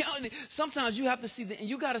the reality, sometimes you have to see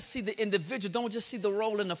you got to see the individual. Don't just see the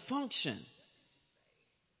role and the function.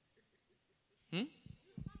 I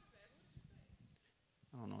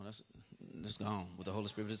don't know. That's gone. With the Holy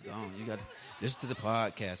Spirit, it's gone. You got to listen to the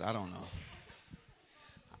podcast. I don't know.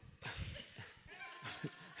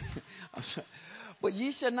 I'm sorry. But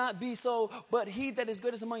ye shall not be so, but he that is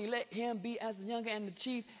greatest among you, let him be as the younger, and the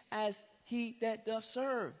chief as he that doth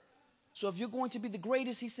serve. So if you're going to be the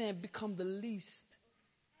greatest, he's saying, become the least.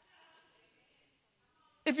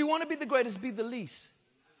 If you want to be the greatest, be the least.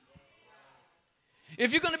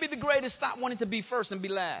 If you're going to be the greatest, stop wanting to be first and be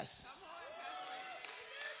last.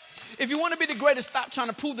 If you want to be the greatest, stop trying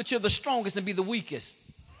to prove that you're the strongest and be the weakest.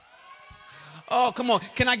 Oh, come on.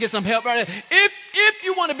 Can I get some help right there? If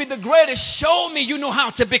you want to be the greatest, show me you know how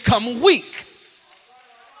to become weak.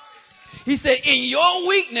 He said, in your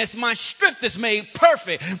weakness, my strength is made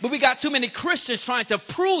perfect. But we got too many Christians trying to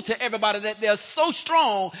prove to everybody that they're so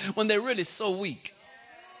strong when they're really so weak.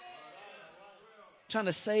 Trying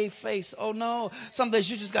to save face. Oh, no. Some days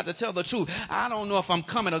you just got to tell the truth. I don't know if I'm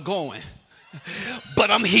coming or going, but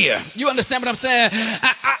I'm here. You understand what I'm saying?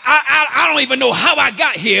 I don't even know how I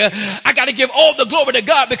got here. I got to give all the glory to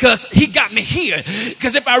God because he got me here.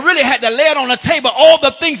 Because if I really had to lay it on the table, all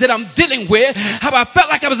the things that I'm dealing with, how I felt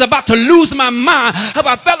like I was about to lose my mind, how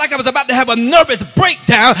I felt like I was about to have a nervous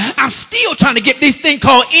breakdown, I'm still trying to get these things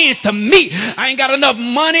called ends to meet. I ain't got enough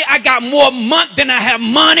money. I got more month than I have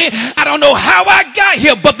money. I don't know how I got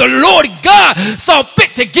here, but the Lord God saw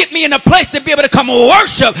fit to get me in a place to be able to come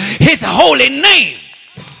worship his holy name.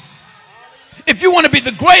 If you want to be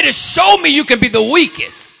the greatest, show me you can be the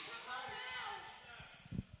weakest.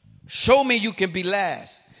 Show me you can be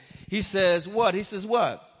last. He says what? He says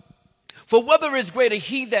what? For whether is greater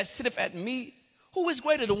he that sitteth at meat, who is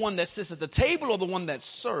greater, the one that sits at the table or the one that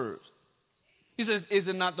serves? He says, is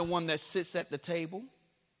it not the one that sits at the table?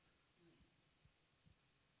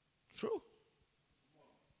 True.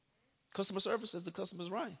 Customer service is the customer's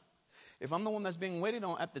right. If I'm the one that's being waited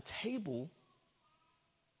on at the table,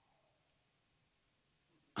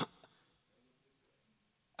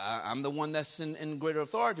 I'm the one that's in greater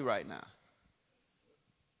authority right now.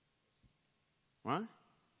 Right?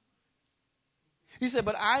 He said,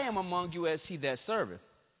 but I am among you as he that serveth.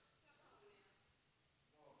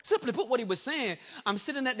 Simply put, what he was saying, I'm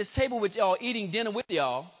sitting at this table with y'all, eating dinner with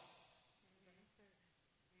y'all.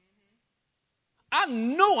 I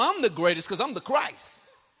know I'm the greatest because I'm the Christ.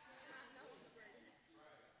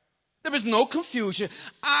 There is no confusion.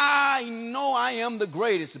 I know I am the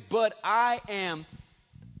greatest, but I am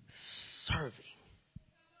serving.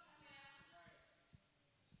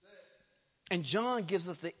 And John gives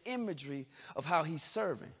us the imagery of how he's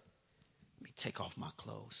serving. Let me take off my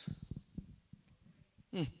clothes.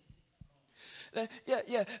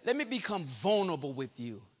 Let me become vulnerable with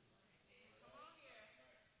you.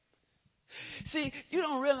 See, you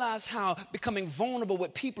don't realize how becoming vulnerable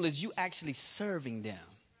with people is you actually serving them.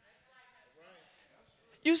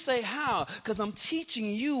 You say how? Because I'm teaching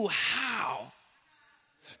you how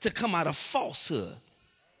to come out of falsehood.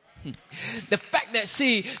 The fact that,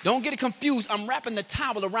 see, don't get it confused. I'm wrapping the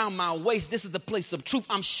towel around my waist. This is the place of truth.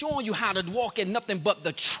 I'm showing you how to walk in nothing but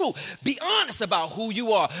the truth. Be honest about who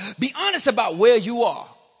you are. Be honest about where you are.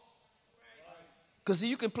 Because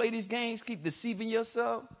you can play these games, keep deceiving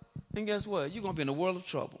yourself, and guess what? You're going to be in a world of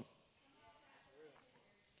trouble.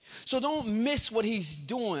 So don't miss what he's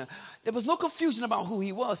doing. There was no confusion about who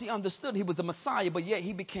he was. He understood he was the Messiah, but yet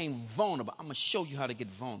he became vulnerable. I'm going to show you how to get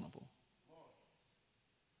vulnerable.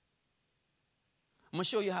 I'm going to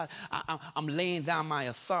show you how I'm laying down my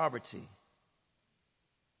authority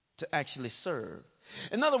to actually serve.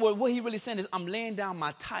 In other words, what he really saying is I'm laying down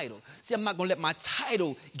my title. See, I'm not going to let my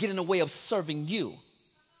title get in the way of serving you.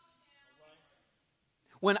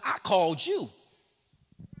 When I called you,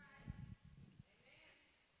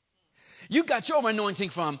 you got your anointing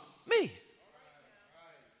from me.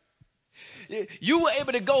 You were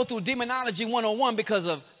able to go through Demonology 101 because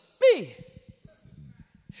of me.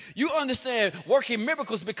 You understand working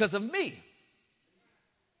miracles because of me.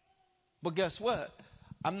 But guess what?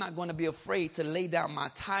 I'm not going to be afraid to lay down my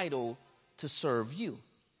title to serve you.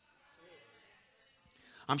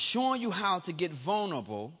 I'm showing you how to get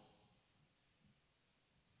vulnerable,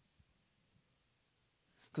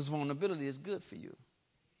 because vulnerability is good for you.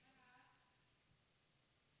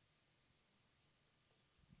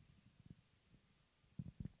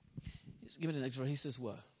 Give me the next verse. He says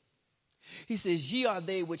what? He says, ye are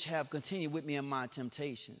they which have continued with me in my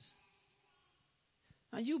temptations.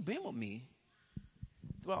 Now you've been with me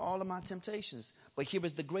throughout all of my temptations. But here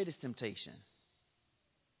is the greatest temptation.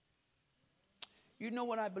 You know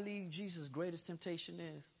what I believe Jesus' greatest temptation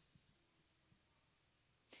is?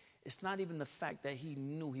 It's not even the fact that he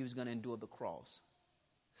knew he was going to endure the cross.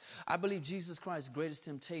 I believe Jesus Christ's greatest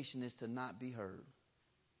temptation is to not be heard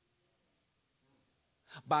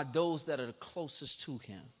by those that are the closest to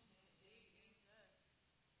him.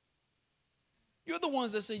 You're the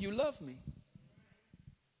ones that say you love me.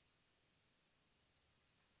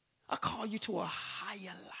 I call you to a higher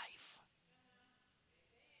life,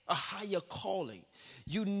 a higher calling.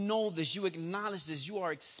 You know this. You acknowledge this. You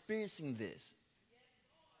are experiencing this.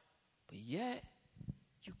 But yet,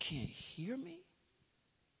 you can't hear me.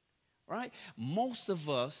 Right? Most of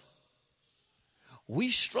us, we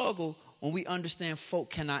struggle when we understand folk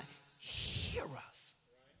cannot hear us.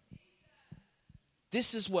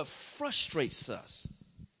 This is what frustrates us.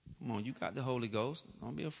 Come on, you got the Holy Ghost.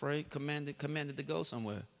 Don't be afraid. Commanded to go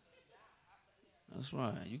somewhere. That's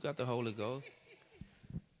right. You got the Holy Ghost.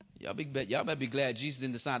 Y'all better be glad Jesus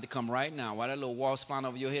didn't decide to come right now. While that little wall's flying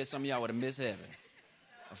over your head, some of y'all would have missed heaven.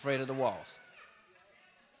 Afraid of the walls.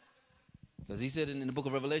 Because he said in the book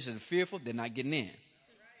of Revelation, fearful, they're not getting in.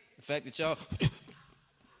 The fact that y'all,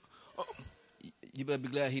 you better be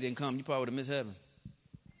glad he didn't come. You probably would have missed heaven.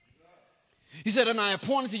 He said, and I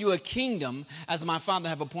appointed to you a kingdom as my Father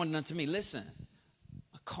have appointed unto me. Listen,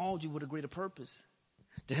 I called you with a greater purpose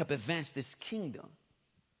to help advance this kingdom.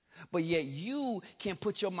 But yet you can't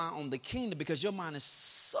put your mind on the kingdom because your mind is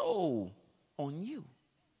so on you.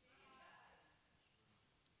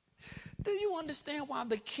 Do you understand why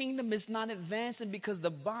the kingdom is not advancing? Because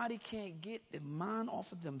the body can't get their mind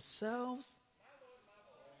off of themselves.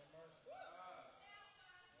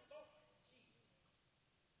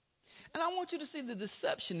 And I want you to see the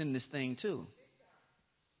deception in this thing too.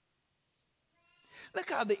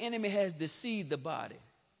 Look how the enemy has deceived the body.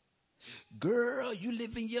 Girl, you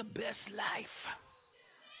living your best life.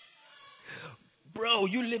 Bro,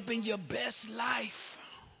 you living your best life.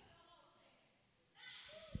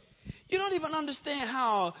 You don't even understand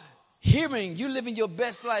how hearing you living your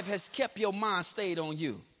best life has kept your mind stayed on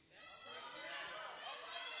you.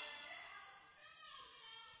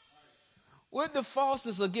 With the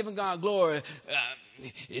falseness of giving God glory,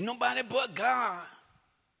 ain't nobody but God.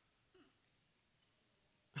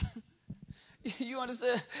 You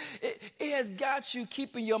understand? It has got you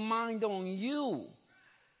keeping your mind on you.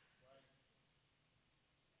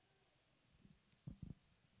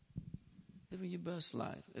 Living your best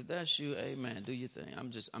life. If that's you, amen, do your thing.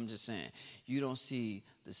 I'm just saying, you don't see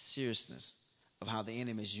the seriousness of how the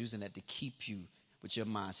enemy is using that to keep you with your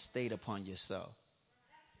mind stayed upon yourself.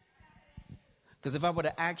 Because if I were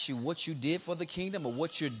to ask you what you did for the kingdom or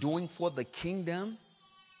what you're doing for the kingdom,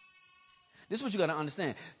 this is what you got to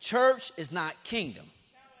understand. Church is not kingdom.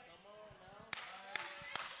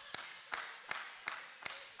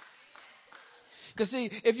 Because see,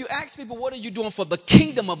 if you ask people, what are you doing for the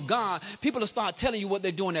kingdom of God? People will start telling you what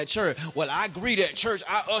they're doing at church. Well, I greet at church.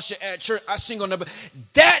 I usher at church. I sing on the...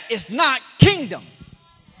 That is not kingdom.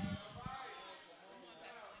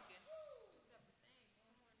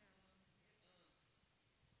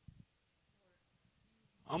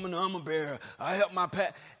 I'm an armor bearer. I help my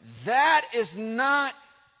pet. That is not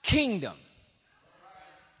kingdom.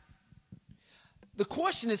 The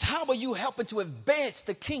question is, how are you helping to advance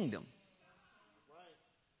the kingdom?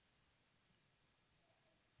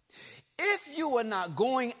 If you are not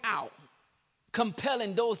going out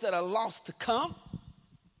compelling those that are lost to come,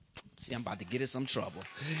 see, I'm about to get in some trouble.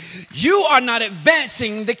 You are not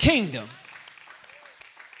advancing the kingdom.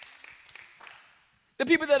 The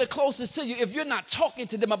people that are closest to you, if you're not talking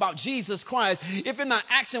to them about Jesus Christ, if you're not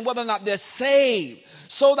asking whether or not they're saved,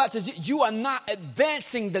 so that you are not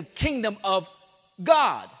advancing the kingdom of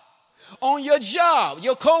God. On your job,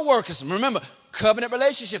 your co-workers, remember, covenant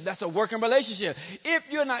relationship, that's a working relationship. If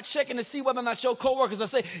you're not checking to see whether or not your co-workers are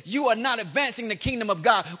saved, you are not advancing the kingdom of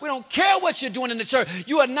God. We don't care what you're doing in the church.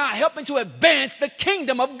 You are not helping to advance the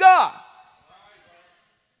kingdom of God.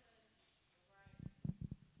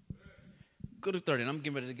 Go to 30, and I'm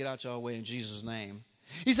getting ready to get out y'all way in Jesus' name.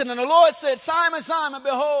 He said, and the Lord said, Simon, Simon,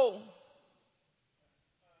 behold.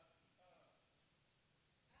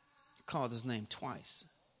 He called his name twice.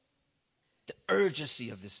 The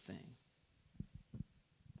urgency of this thing.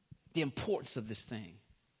 The importance of this thing.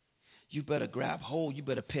 You better grab hold. You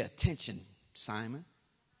better pay attention, Simon.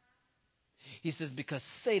 He says, because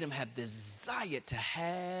Satan had desired to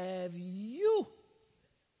have you.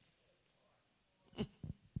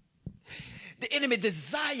 The enemy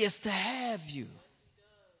desires to have you.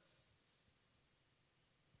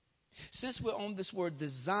 Since we're on this word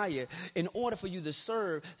desire, in order for you to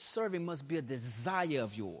serve, serving must be a desire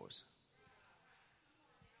of yours.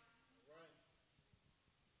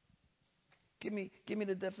 Give me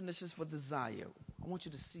the definitions for desire. I want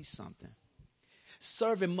you to see something.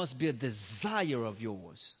 Serving must be a desire of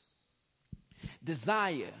yours.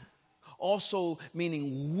 Desire, also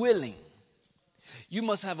meaning willing. You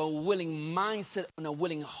must have a willing mindset and a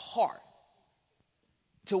willing heart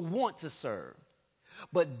to want to serve.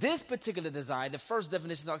 But this particular desire, the first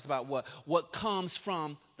definition talks about what comes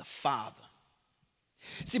from the Father.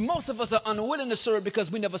 See, most of us are unwilling to serve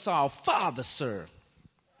because we never saw our Father serve.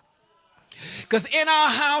 Because in our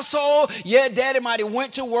household, daddy might have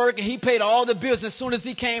went to work and he paid all the bills. As soon as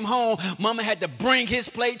he came home, mama had to bring his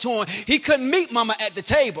plate to him. He couldn't meet mama at the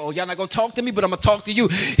table. Oh, y'all not going to talk to me, but I'm going to talk to you.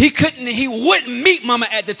 He wouldn't meet mama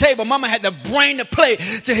at the table. Mama had to bring the plate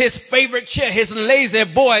to his favorite chair, his lazy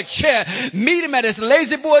boy chair. Meet him at his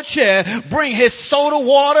lazy boy chair. Bring his soda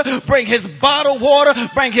water, bring his bottled water,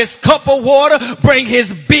 bring his cup of water, bring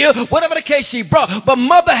his beer, whatever the case she brought. But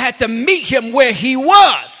mother had to meet him where he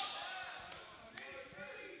was.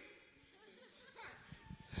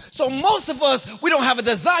 So most of us, we don't have a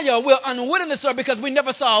desire. We're unwilling to serve because we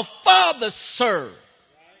never saw our Father serve.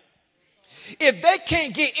 If they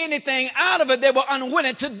can't get anything out of it, they were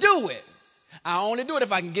unwilling to do it. I only do it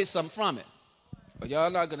if I can get something from it. But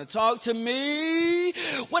y'all not going to talk to me.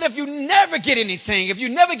 What if you never get anything? If you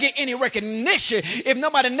never get any recognition? If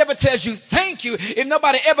nobody never tells you thank you? If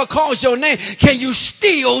nobody ever calls your name? Can you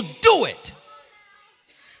still do it?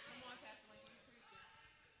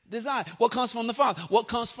 Desire. What comes from the Father? What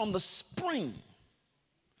comes from the spring?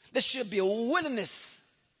 There should be a willingness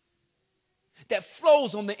that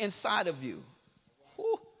flows on the inside of you.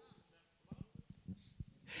 Whew.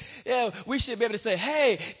 Yeah, we should be able to say,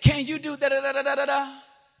 hey, can you do da-da-da-da-da-da?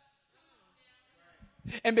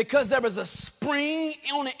 And because there is a spring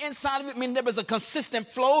on the inside of it, meaning there is a consistent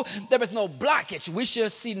flow, there is no blockage. We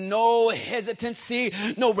should see no hesitancy,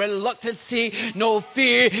 no reluctancy, no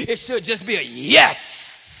fear. It should just be a yes.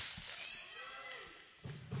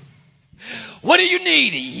 What do you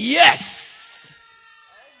need? Yes.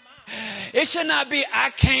 It should not be,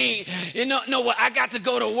 I can't, no, I got to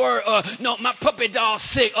go to work, no, my puppy dog's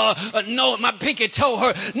sick, no, my pinky toe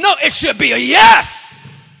hurt. No, it should be a yes.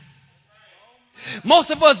 Most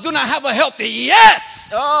of us do not have a healthy yes.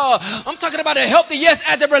 I'm talking about a healthy yes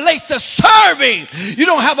as it relates to serving. You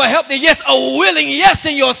don't have a healthy yes, a willing yes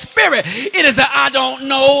in your spirit. It is a I don't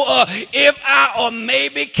know if I or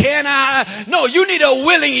maybe can I. No, you need a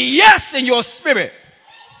willing yes in your spirit.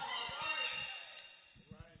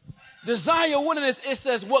 Desire, willingness, it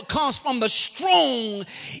says what comes from the strong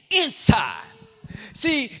inside.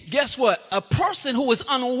 See, guess what? A person who is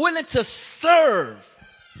unwilling to serve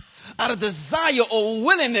out of desire or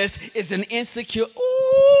willingness is an insecure.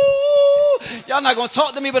 Ooh, y'all not going to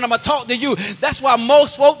talk to me, but I'm going to talk to you. That's why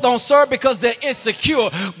most folk don't serve, because they're insecure.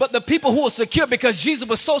 But the people who are secure, because Jesus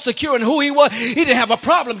was so secure in who he was, he didn't have a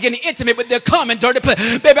problem getting intimate with their common dirty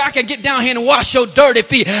place. Baby, I can get down here and wash your dirty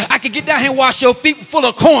feet. I can get down here and wash your feet full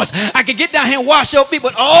of corns. I can get down here and wash your feet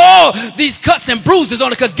with all these cuts and bruises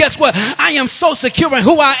on it, because guess what? I am so secure in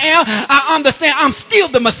who I am. I understand I'm still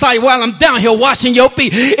the Messiah while I'm down here washing your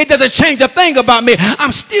feet. It doesn't change a thing about me.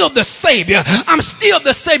 I'm still the Savior. I'm still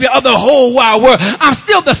the Savior of the whole wide world. I'm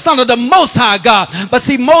still the Son of the Most High God. But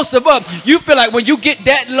see, most of us, you feel like when you get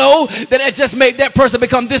that low, that it just made that person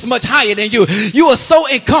become this much higher than you. You are so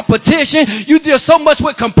in competition. You deal so much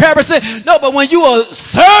with comparison. No, but when you are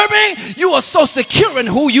serving, you are so secure in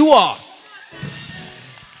who you are.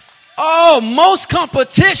 Oh, most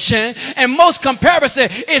competition and most comparison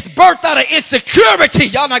is birthed out of insecurity.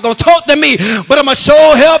 Y'all not going to talk to me, but I'm going to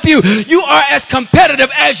sure help you. You are as competitive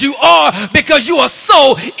as you are because you are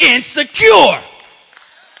so insecure.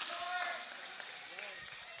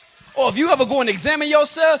 Or if you ever go and examine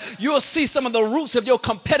yourself, you'll see some of the roots of your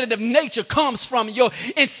competitive nature comes from your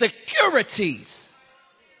insecurities.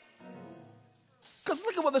 Because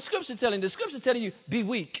look at what the scripture is telling you. The scripture is telling you, be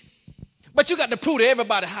weak. But you got to prove to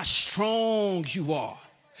everybody how strong you are.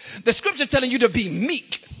 The scripture telling you to be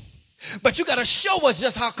meek. But you got to show us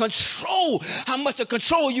just how much of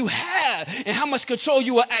control you have and how much control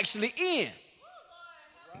you are actually in.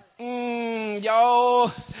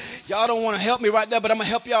 Y'all don't want to help me right there, but I'm going to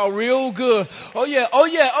help y'all real good. Oh yeah.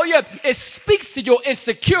 It speaks to your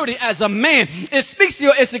insecurity as a man. It speaks to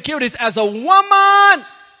your insecurities as a woman.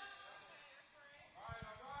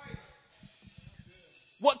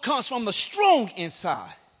 What comes from the strong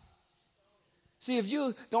inside? See, if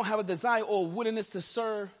you don't have a desire or willingness to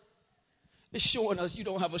serve, it's showing us you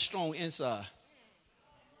don't have a strong inside.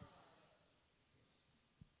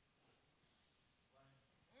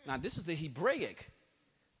 Now, this is the Hebraic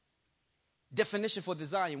definition for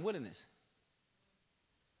desire and willingness.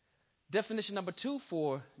 Definition number 2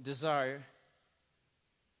 for desire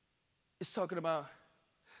is talking about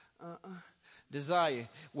desire.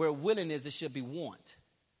 Where willing is, it should be want.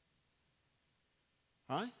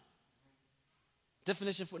 All right?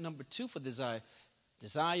 Definition for number 2 for desire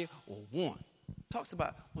or want. Talks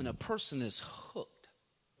about when a person is hooked.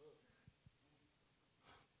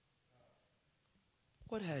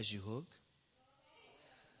 What has you hooked?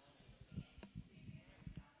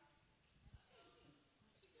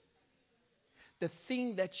 The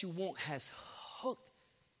thing that you want has hooked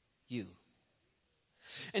you.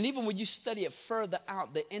 And even when you study it further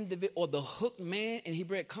out, the end of it, or the hooked man in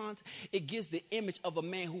Hebraic context, it gives the image of a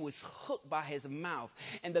man who is hooked by his mouth.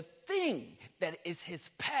 And the thing that is his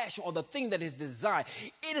passion, or the thing that is desire,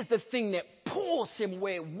 it is the thing that pulls him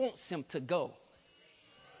where it wants him to go.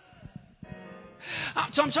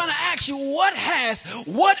 So I'm trying to ask you, what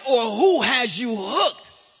or who has you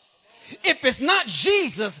hooked? If it's not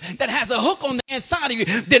Jesus that has a hook on the inside of you,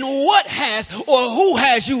 then what has or who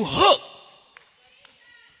has you hooked?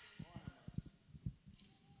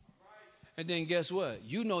 And then guess what?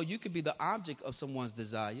 You know you could be the object of someone's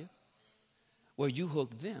desire where you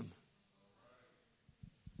hook them.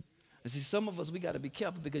 And see, some of us, we got to be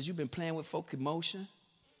careful because you've been playing with folk emotion.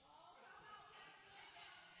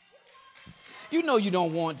 You know you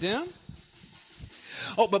don't want them.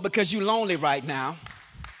 Oh, but because you're lonely right now,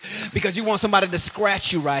 because you want somebody to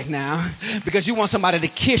scratch you right now, because you want somebody to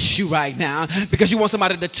kiss you right now, because you want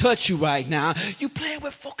somebody to touch you right now, you playing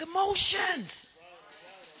with folk emotions.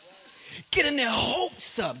 Getting their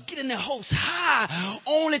hopes up, getting their hopes high,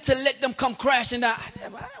 only to let them come crashing down. I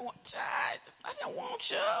didn't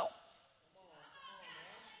want you.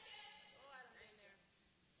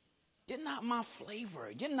 You're not my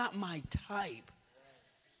flavor. You're not my type.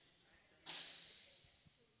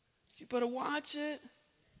 You better watch it.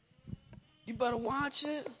 You better watch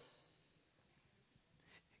it.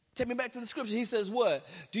 Take me back to the scripture. He says what?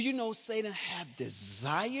 Do you know Satan have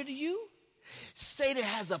desired you? Satan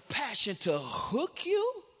has a passion to hook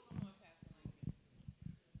you.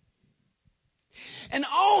 And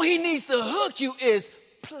all he needs to hook you is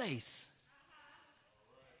place.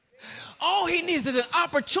 All he needs is an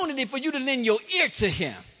opportunity for you to lend your ear to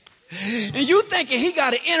him. And you thinking he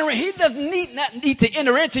got to enter in. He doesn't need to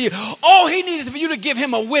enter into you. All he needs is for you to give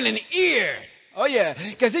him a willing ear. Oh yeah,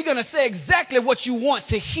 because he's going to say exactly what you want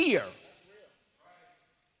to hear.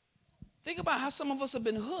 Think about how some of us have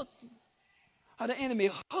been hooked. How the enemy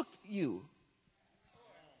hooked you.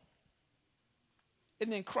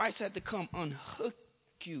 And then Christ had to come unhook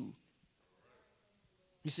you.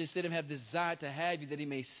 He said, Satan have desire to have you that he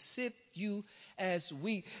may sift you as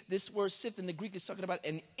wheat. This word sift in the Greek is talking about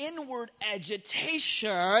an inward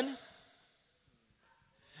agitation.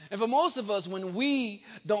 And for most of us, when we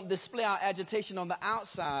don't display our agitation on the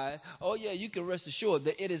outside, oh yeah, you can rest assured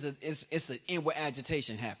that it's an inward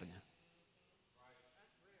agitation happening.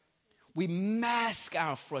 We mask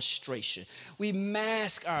our frustration. We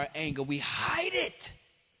mask our anger. We hide it.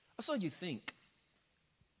 That's all you think.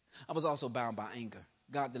 I was also bound by anger.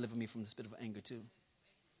 God delivered me from the spirit of anger too.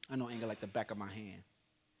 I know anger like the back of my hand.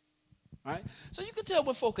 Right? So you can tell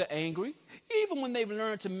when folk are angry, even when they've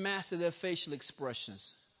learned to master their facial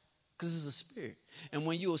expressions. Because it's a spirit. And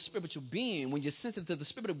when you're a spiritual being, when you're sensitive to the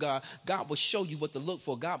Spirit of God, God will show you what to look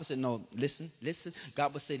for. God will say, no, listen.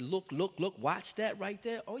 God will say, look, watch that right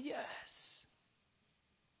there. Oh, yes.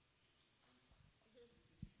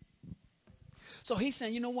 So he's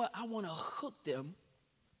saying, you know what? I want to hook them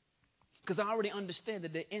because I already understand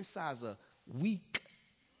that their insides are weak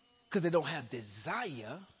because they don't have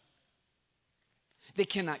desire. They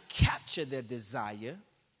cannot capture their desire.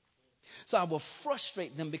 So I will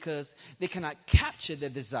frustrate them because they cannot capture their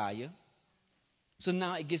desire. So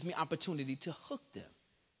now it gives me opportunity to hook them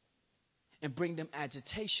and bring them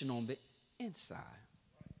agitation on the inside.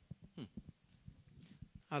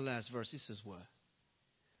 Our last verse, he says what?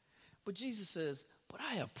 But Jesus says, but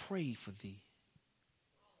I have prayed for thee,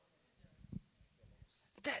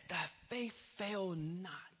 that thy faith fail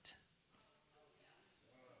not.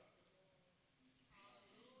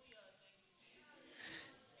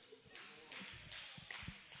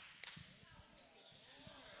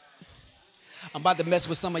 I'm about to mess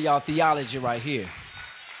with some of y'all theology right here.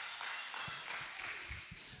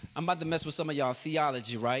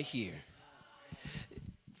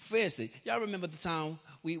 For instance, y'all remember the time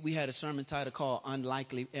we had a sermon title called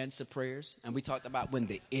Unlikely Answer Prayers, and we talked about when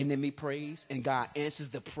the enemy prays and God answers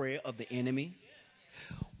the prayer of the enemy.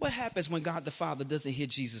 What happens when God the Father doesn't hear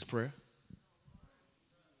Jesus' prayer?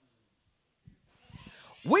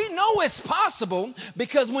 We know it's possible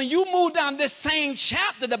because when you move down this same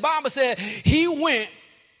chapter, the Bible said he went.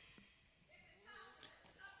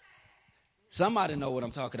 Somebody know what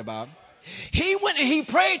I'm talking about. He went and he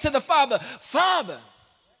prayed to the Father, Father,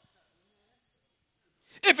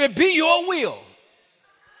 if it be your will,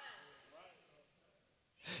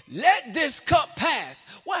 let this cup pass.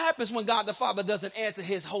 What happens when God the Father doesn't answer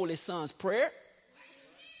his holy son's prayer?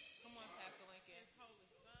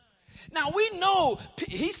 Now we know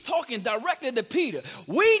he's talking directly to Peter.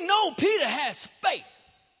 We know Peter has faith.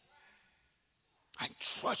 I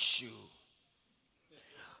trust you.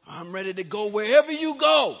 I'm ready to go wherever you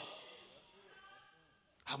go.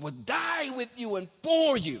 I will die with you and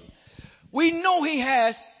for you. We know he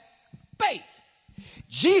has faith.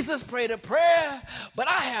 Jesus prayed a prayer, but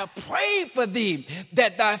I have prayed for thee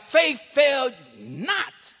that thy faith failed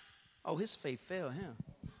not. Oh, his faith failed him.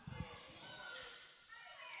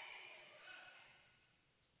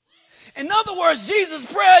 In other words, Jesus'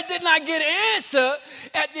 prayer did not get answered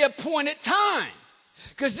at the appointed time.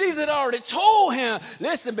 Because Jesus had already told him,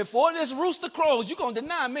 listen, before this rooster crows, you're going to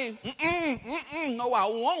deny me. No, I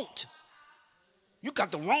won't. You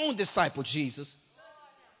got the wrong disciple, Jesus.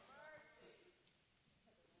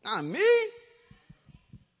 Not me.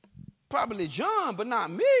 Probably John, but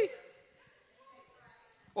not me.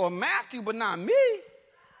 Or Matthew, but not me.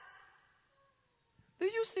 Do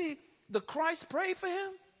you see the Christ prayed for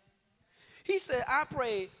him? He said, I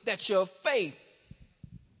pray that your faith.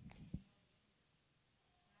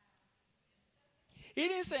 He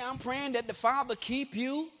didn't say, I'm praying that the Father keep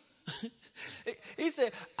you. He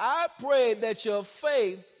said, I pray that your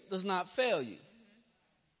faith does not fail you.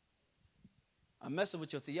 I'm messing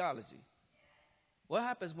with your theology. What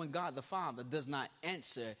happens when God the Father does not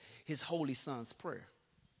answer his holy son's prayer?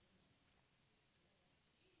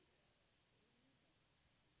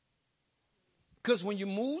 Because when you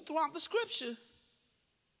move throughout the scripture,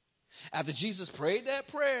 after Jesus prayed that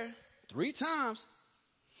prayer 3 times,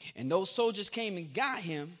 and those soldiers came and got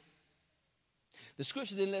him, the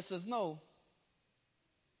scripture then lets us know.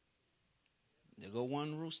 There go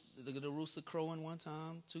the rooster crowing 1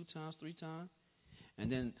 time, 2 times, 3 times.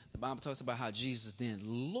 And then the Bible talks about how Jesus then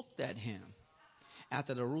looked at him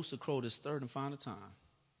after the rooster crowed his 3rd and final time.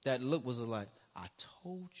 That look was like, I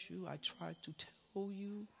told you, I tried to tell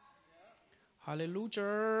you.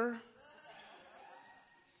 Hallelujah.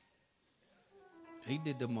 He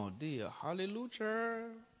did the more deal. Hallelujah.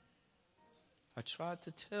 I tried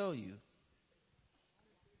to tell you.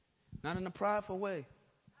 Not in a prideful way.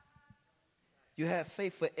 You have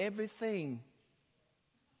faith for everything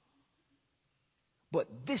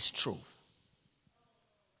but this truth.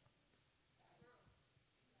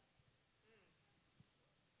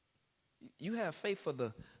 You have faith for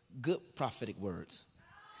the good prophetic words.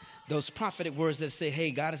 Those prophetic words that say,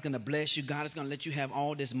 hey, God is going to bless you. God is going to let you have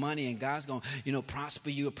all this money, and God's going to, prosper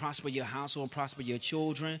you, prosper your household, prosper your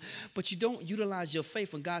children. But you don't utilize your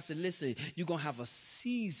faith when God said, listen, you're going to have a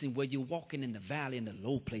season where you're walking in the valley, in the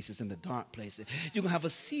low places, in the dark places. You're going to have a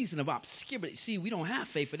season of obscurity. See, we don't have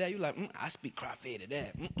faith for that. You're like, I speak prophetic to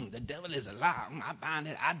that. The devil is a lie. I bind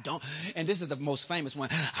that. I don't. And this is the most famous one.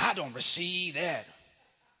 I don't receive that.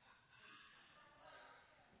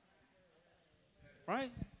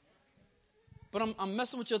 Right? But I'm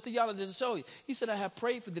messing with your theology to show you. He said, I have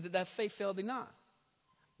prayed for thee that faith failed thee not.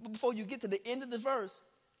 But before you get to the end of the verse,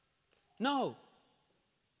 no.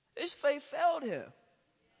 His faith failed him.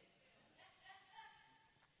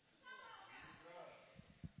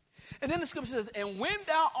 And then the scripture says, and when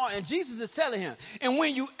thou art, and Jesus is telling him, and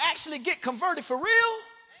when you actually get converted for real,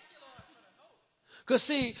 because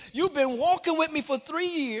see, you've been walking with me for 3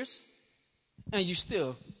 years, and you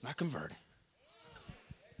still not converted.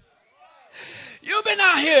 You've been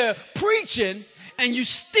out here preaching and you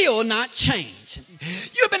still not changed.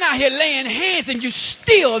 You've been out out here laying hands and you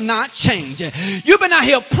still not changed. You've been out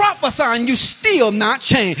here prophesying, you still not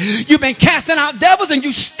changed. You've been casting out devils and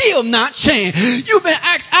you still not changed. You've been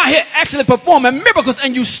out here actually performing miracles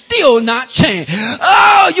and you still not changed.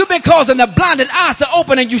 Oh, you've been causing the blinded eyes to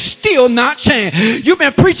open and you still not changed. You've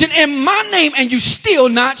been preaching in my name and you still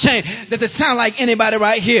not changed. Does it sound like anybody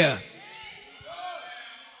right here?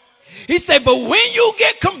 He said, but when you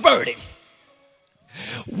get converted,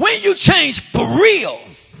 when you change for real,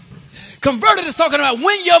 converted is talking about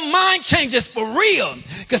when your mind changes for real.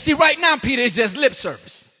 Because see, right now, Peter, is just lip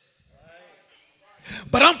service.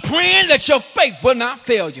 But I'm praying that your faith will not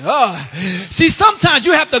fail you. See, sometimes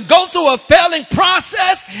you have to go through a failing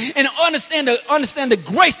process and understand the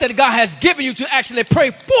grace that God has given you to actually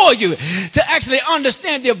pray for you, to actually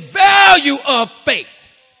understand the value of faith.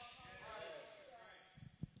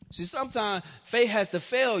 See, sometimes faith has to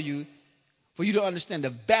fail you for you to understand the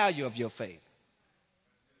value of your faith.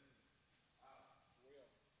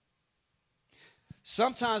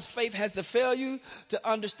 Sometimes faith has to fail you to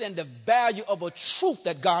understand the value of a truth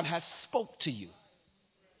that God has spoke to you.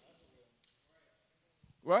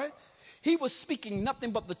 Right? He was speaking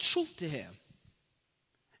nothing but the truth to him.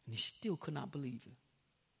 And he still could not believe it.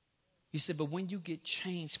 He said, but when you get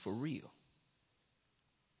changed for real,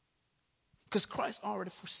 because Christ already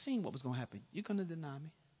foreseen what was going to happen. You're going to deny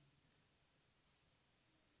me.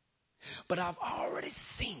 But I've already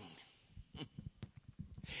seen.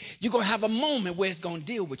 You're going to have a moment where it's going to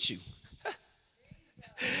deal with you.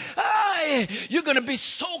 You're going to be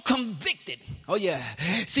so convicted. Oh, yeah.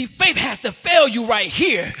 See, faith has to fail you right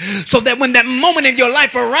here so that when that moment in your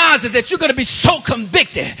life arises that you're going to be so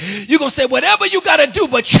convicted, you're going to say, whatever you got to do,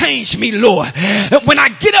 but change me, Lord. When I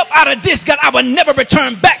get up out of this, God, I will never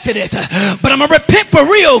return back to this. But I'm going to repent for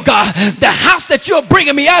real, God. The house that you're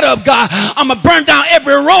bringing me out of, God, I'm going to burn down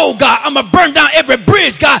every road, God. I'm going to burn down every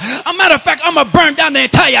bridge, God. As a matter of fact, I'm going to burn down the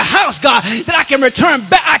entire house, God, that I can return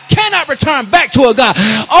back. I cannot return back to it, God.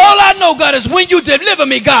 All I know, God, is when you deliver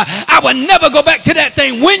me, God, I will never go back to that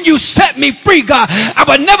thing. When you set me free, God, I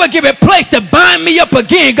will never give it place to bind me up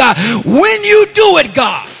again, God. When you do it,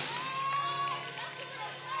 God.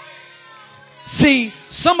 See,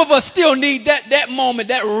 some of us still need that moment,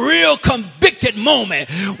 that real convicted moment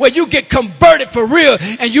where you get converted for real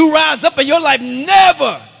and you rise up and your life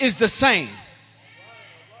never is the same.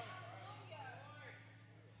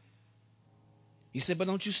 He said, but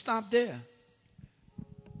don't you stop there.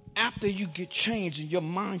 After you get changed and your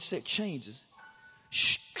mindset changes,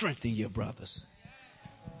 strengthen your brothers.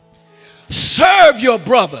 Serve your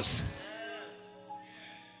brothers.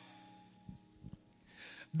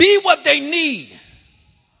 Be what they need.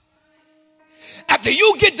 After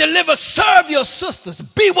you get delivered, serve your sisters.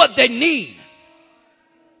 Be what they need.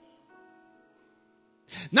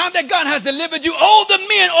 Now that God has delivered you, all the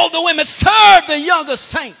men, all the women, serve the younger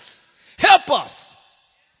saints. Help us.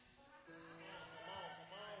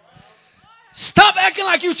 Stop acting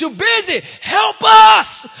like you're too busy. Help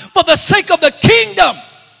us for the sake of the kingdom.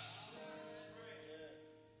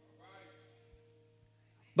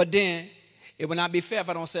 But then it will not be fair if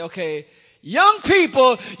I don't say, okay, young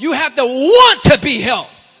people, you have to want to be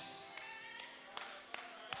helped.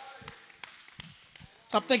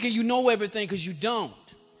 Stop thinking you know everything because you don't.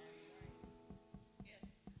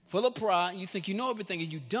 Full of pride, you think you know everything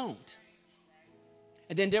and you don't.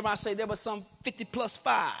 And then dare I say there was some 50 plus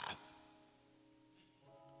 5.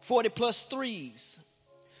 40 plus 3s,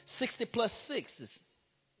 60 plus 6s.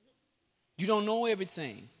 You don't know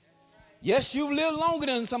everything. Yes, you've lived longer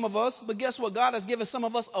than some of us, but guess what? God has given some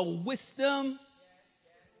of us a wisdom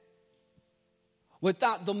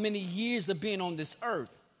without the many years of being on this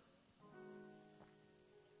earth.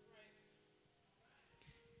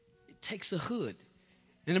 It takes a hood.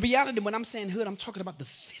 And in reality, when I'm saying hood, I'm talking about the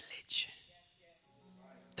village,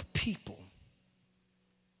 the people,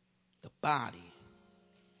 the body.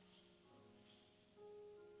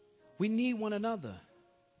 We need one another.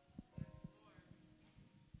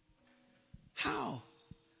 How?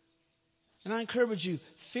 And I encourage you,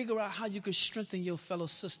 figure out how you can strengthen your fellow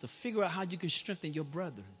sister. Figure out how you can strengthen your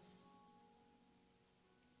brother.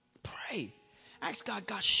 Pray. Ask God,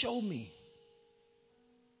 God, show me.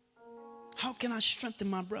 How can I strengthen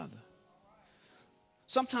my brother?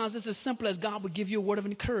 Sometimes it's as simple as God would give you a word of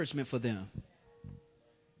encouragement for them.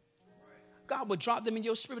 God would drop them in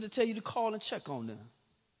your spirit to tell you to call and check on them.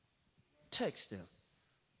 Text them.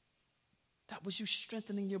 That was you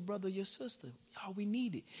strengthening your brother, your sister. Y'all, we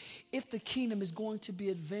need it. If the kingdom is going to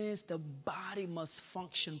be advanced, the body must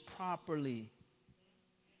function properly.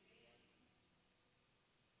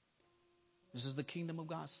 This is the kingdom of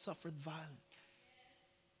God, suffered violence.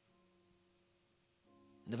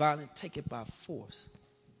 And the violent take it by force.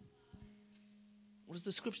 What is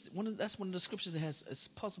the scripture? That's one of the scriptures that has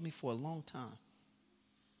puzzled me for a long time.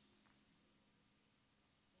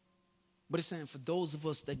 But it's saying for those of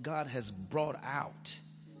us that God has brought out,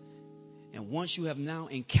 and once you have now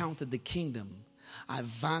encountered the kingdom, I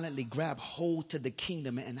violently grab hold to the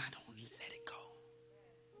kingdom and I don't let it go.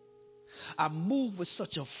 I move with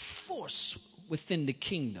such a force within the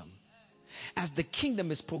kingdom as the kingdom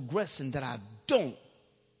is progressing that I don't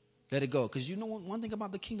let it go. Because you know one thing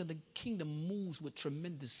about the kingdom moves with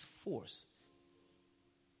tremendous force.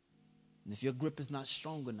 And if your grip is not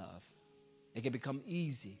strong enough, it can become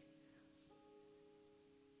easy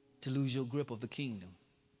to lose your grip of the kingdom.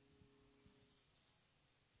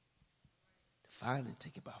 The violent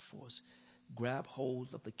take it by force. Grab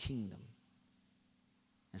hold of the kingdom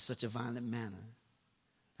in such a violent manner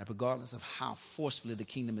that regardless of how forcefully the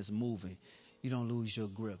kingdom is moving, you don't lose your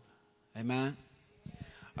grip. Amen?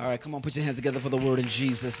 All right, come on, put your hands together for the word in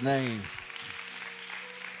Jesus' name.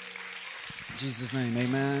 In Jesus' name,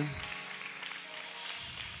 amen.